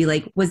scenes. I'd be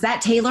like, was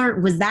that Taylor?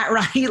 Was that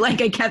right?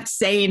 Like I kept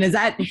saying, is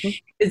that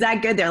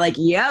good? They're like,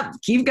 yep,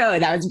 keep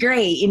going. That was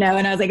great. And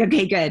I was like,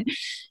 okay, good.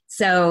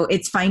 So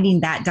it's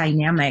finding that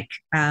dynamic.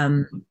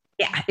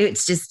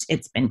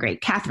 It's been great.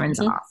 Catherine's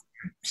awesome.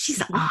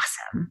 She's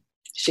awesome.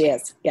 She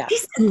is. Yeah.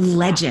 She's a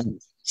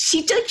legend.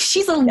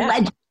 She's a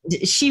legend.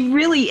 She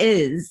really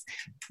is.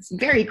 It's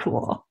very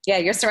cool. Yeah.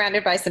 You're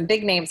surrounded by some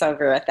big names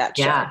over at that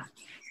show.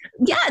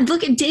 Yeah.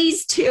 Look at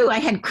Days too. I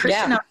had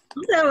Krista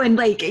and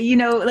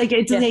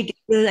it's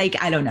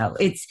like, I don't know.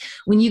 It's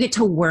when you get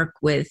to work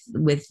with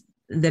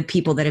the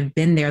people that have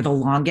been there the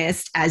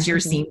longest as your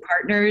scene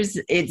partners,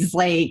 it's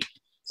like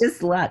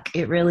just luck.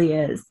 It really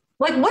is.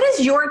 Like, what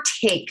is your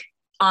take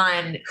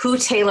on who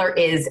Taylor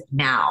is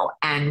now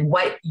and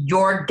what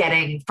you're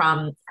getting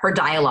from her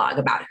dialogue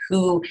about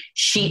who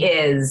she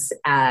is,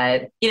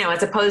 as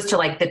opposed to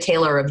like the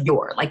Taylor of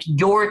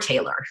your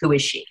Taylor, who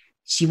is she?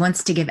 She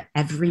wants to give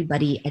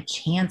everybody a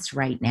chance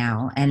right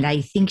now. And I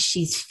think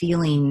she's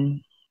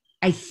feeling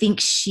a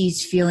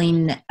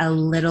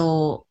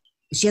little,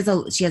 she has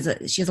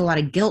a lot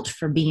of guilt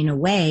for being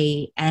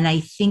away. And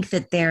I think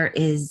that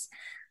there's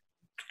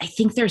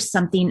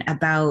something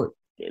about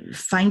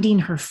finding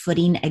her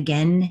footing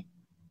again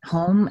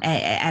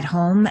at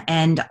home.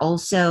 And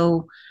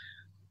also,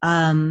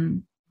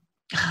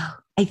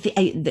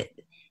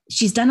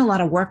 she's done a lot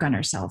of work on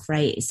herself,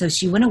 right? So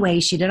she went away,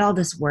 she did all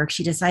this work.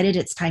 She decided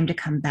it's time to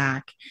come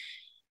back.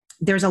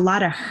 There's a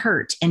lot of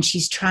hurt and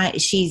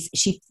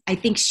I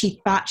think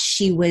she thought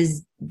she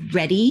was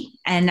ready.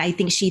 And I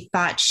think she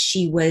thought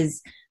she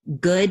was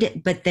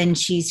good, but then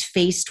she's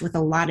faced with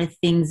a lot of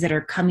things that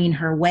are coming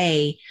her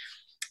way.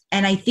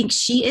 And I think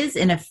she is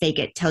in a fake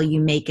it till you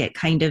make it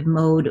kind of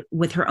mode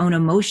with her own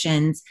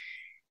emotions,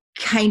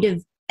 kind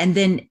of, and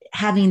then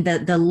having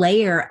the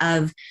layer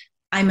of,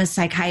 I'm a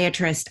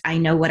psychiatrist, I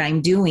know what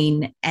I'm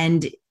doing.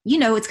 And, you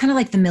know, it's kind of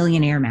like the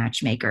millionaire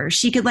matchmaker.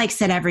 She could like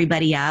set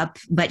everybody up,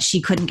 but she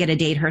couldn't get a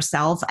date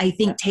herself. I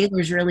think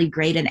Taylor's really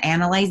great at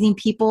analyzing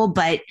people,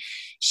 but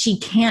she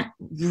can't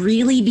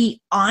really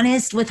be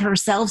honest with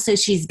herself. So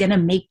she's going to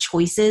make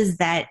choices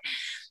that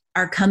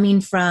are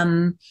coming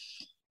from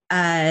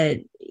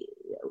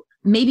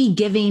maybe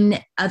giving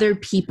other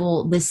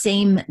people the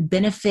same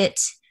benefit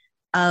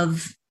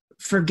of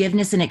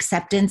forgiveness and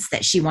acceptance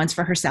that she wants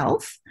for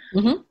herself.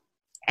 Mm-hmm.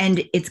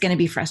 And it's going to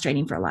be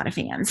frustrating for a lot of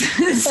fans.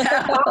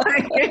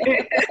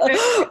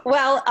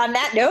 Well, on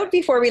that note,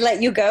 before we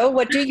let you go,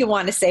 what do you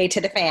want to say to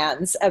the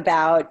fans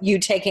about you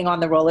taking on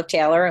the role of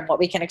Taylor and what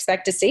we can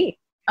expect to see?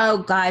 Oh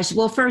gosh.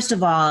 Well, first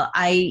of all,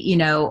 I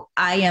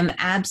am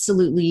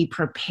absolutely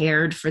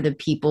prepared for the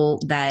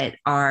people that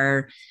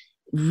are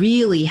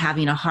really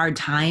having a hard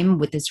time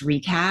with this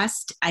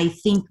recast. I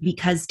think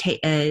because it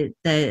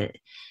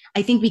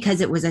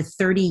was a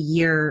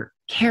 30-year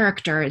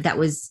character that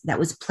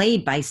was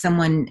played by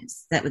someone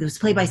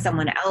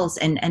else,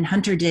 and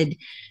Hunter did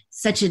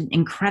such an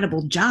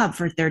incredible job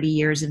for 30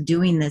 years of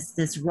doing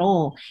this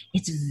role.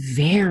 It's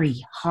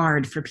very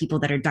hard for people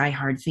that are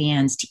diehard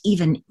fans to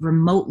even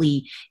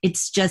remotely.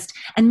 It's just,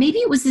 and maybe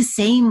it was the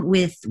same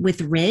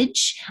with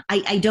Ridge.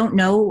 I don't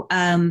know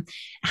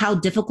how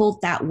difficult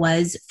that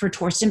was for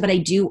Torsten, but I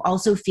do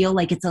also feel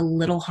like it's a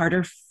little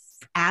harder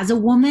as a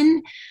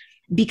woman,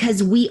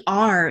 because we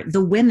are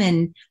the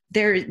women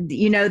there.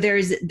 You know,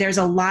 there's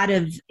a lot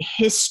of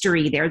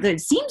history there. There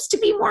seems to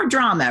be more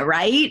drama,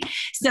 right?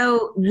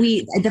 So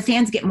the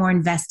fans get more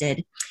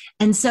invested.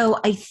 And so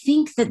I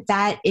think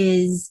I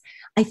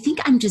think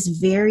I'm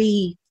just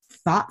very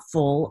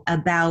thoughtful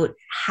about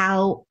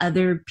how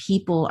other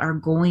people are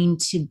going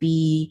to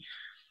be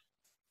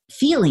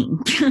feeling,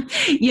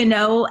 you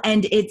know,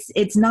 and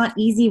it's not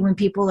easy when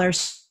people are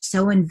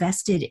so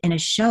invested in a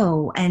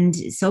show, and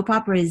soap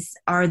operas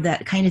are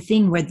that kind of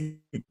thing where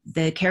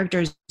the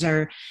characters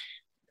are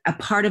a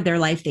part of their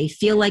life. They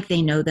feel like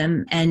they know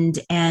them. And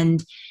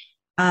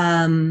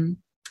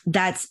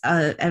that's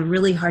a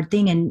really hard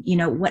thing. And, you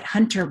know, what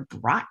Hunter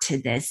brought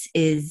to this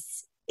is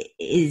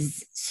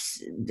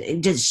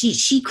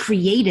she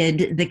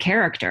created the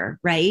character,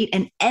 right?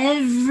 And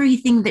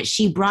everything that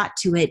she brought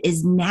to it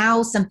is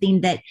now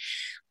something that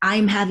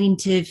I'm having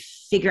to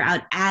figure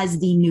out as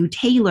the new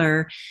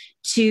Taylor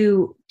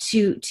to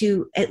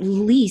at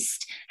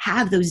least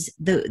have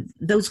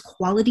those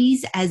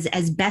qualities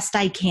as best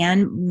I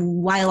can,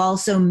 while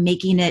also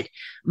making it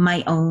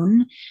my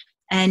own.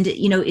 And,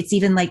 you know, it's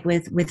even like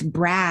with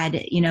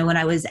Brad, you know, when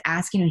I was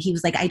asking him, he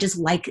was like, I just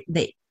like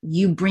that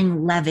you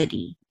bring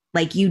levity.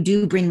 Like you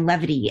do bring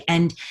levity.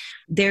 And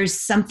there's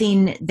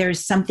something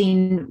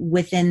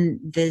within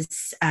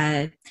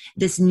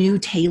this new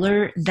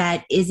Taylor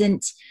that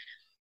isn't,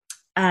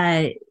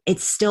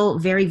 it's still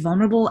very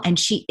vulnerable, and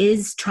she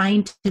is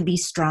trying to be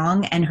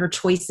strong, and her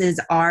choices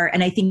are,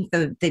 and I think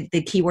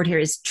the key word here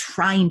is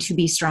trying to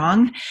be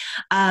strong.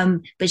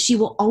 But she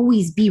will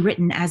always be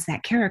written as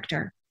that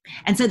character.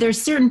 And so there's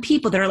certain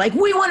people that are like,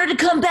 we want her to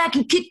come back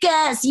and kick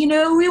ass, you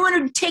know, we want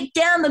her to take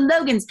down the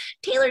Logans.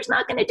 Taylor's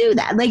not going to do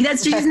that. Like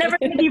she's never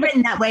going to be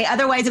written that way.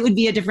 Otherwise it would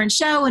be a different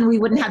show and we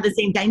wouldn't have the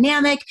same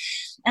dynamic.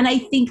 And I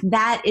think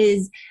that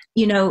is,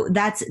 you know,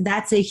 that's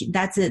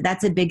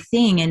a big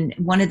thing. And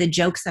one of the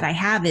jokes that I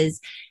have is,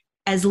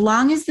 as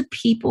long as the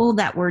people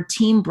that were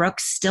Team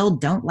Brooks still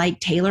don't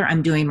like Taylor,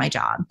 I'm doing my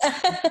job.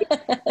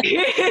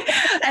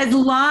 As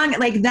long,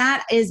 like,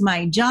 that is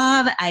my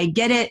job. I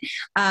get it.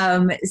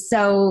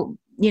 So,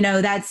 you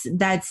know,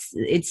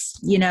 it's,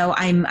 you know,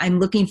 I'm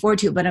looking forward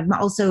to it, but I'm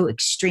also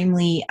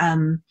extremely,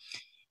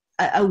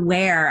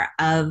 aware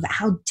of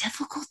how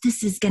difficult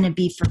this is going to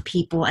be for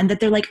people, and that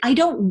they're like, I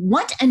don't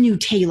want a new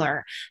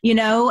Taylor, you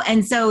know?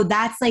 And so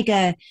that's like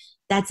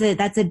that's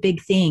a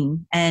big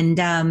thing. And,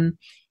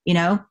 you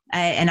know,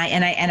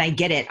 I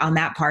get it on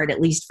that part,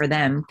 at least for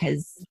them,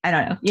 because I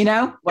don't know, you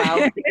know?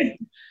 Well,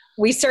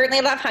 we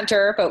certainly love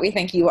Hunter, but we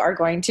think you are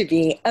going to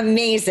be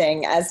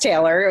amazing as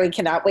Taylor. We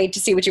cannot wait to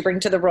see what you bring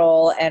to the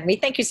role. And we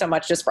thank you so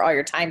much just for all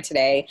your time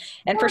today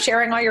and for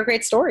sharing all your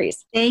great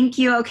stories. Thank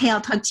you. Okay,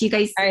 I'll talk to you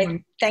guys soon. All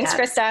right. Thanks,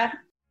 Krista.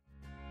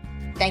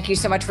 Thank you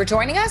so much for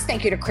joining us.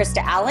 Thank you to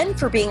Krista Allen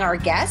for being our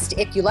guest.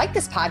 If you like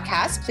this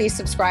podcast, please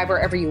subscribe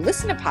wherever you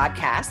listen to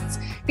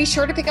podcasts. Be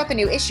sure to pick up a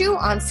new issue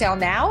on sale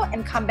now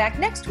and come back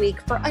next week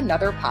for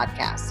another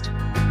podcast.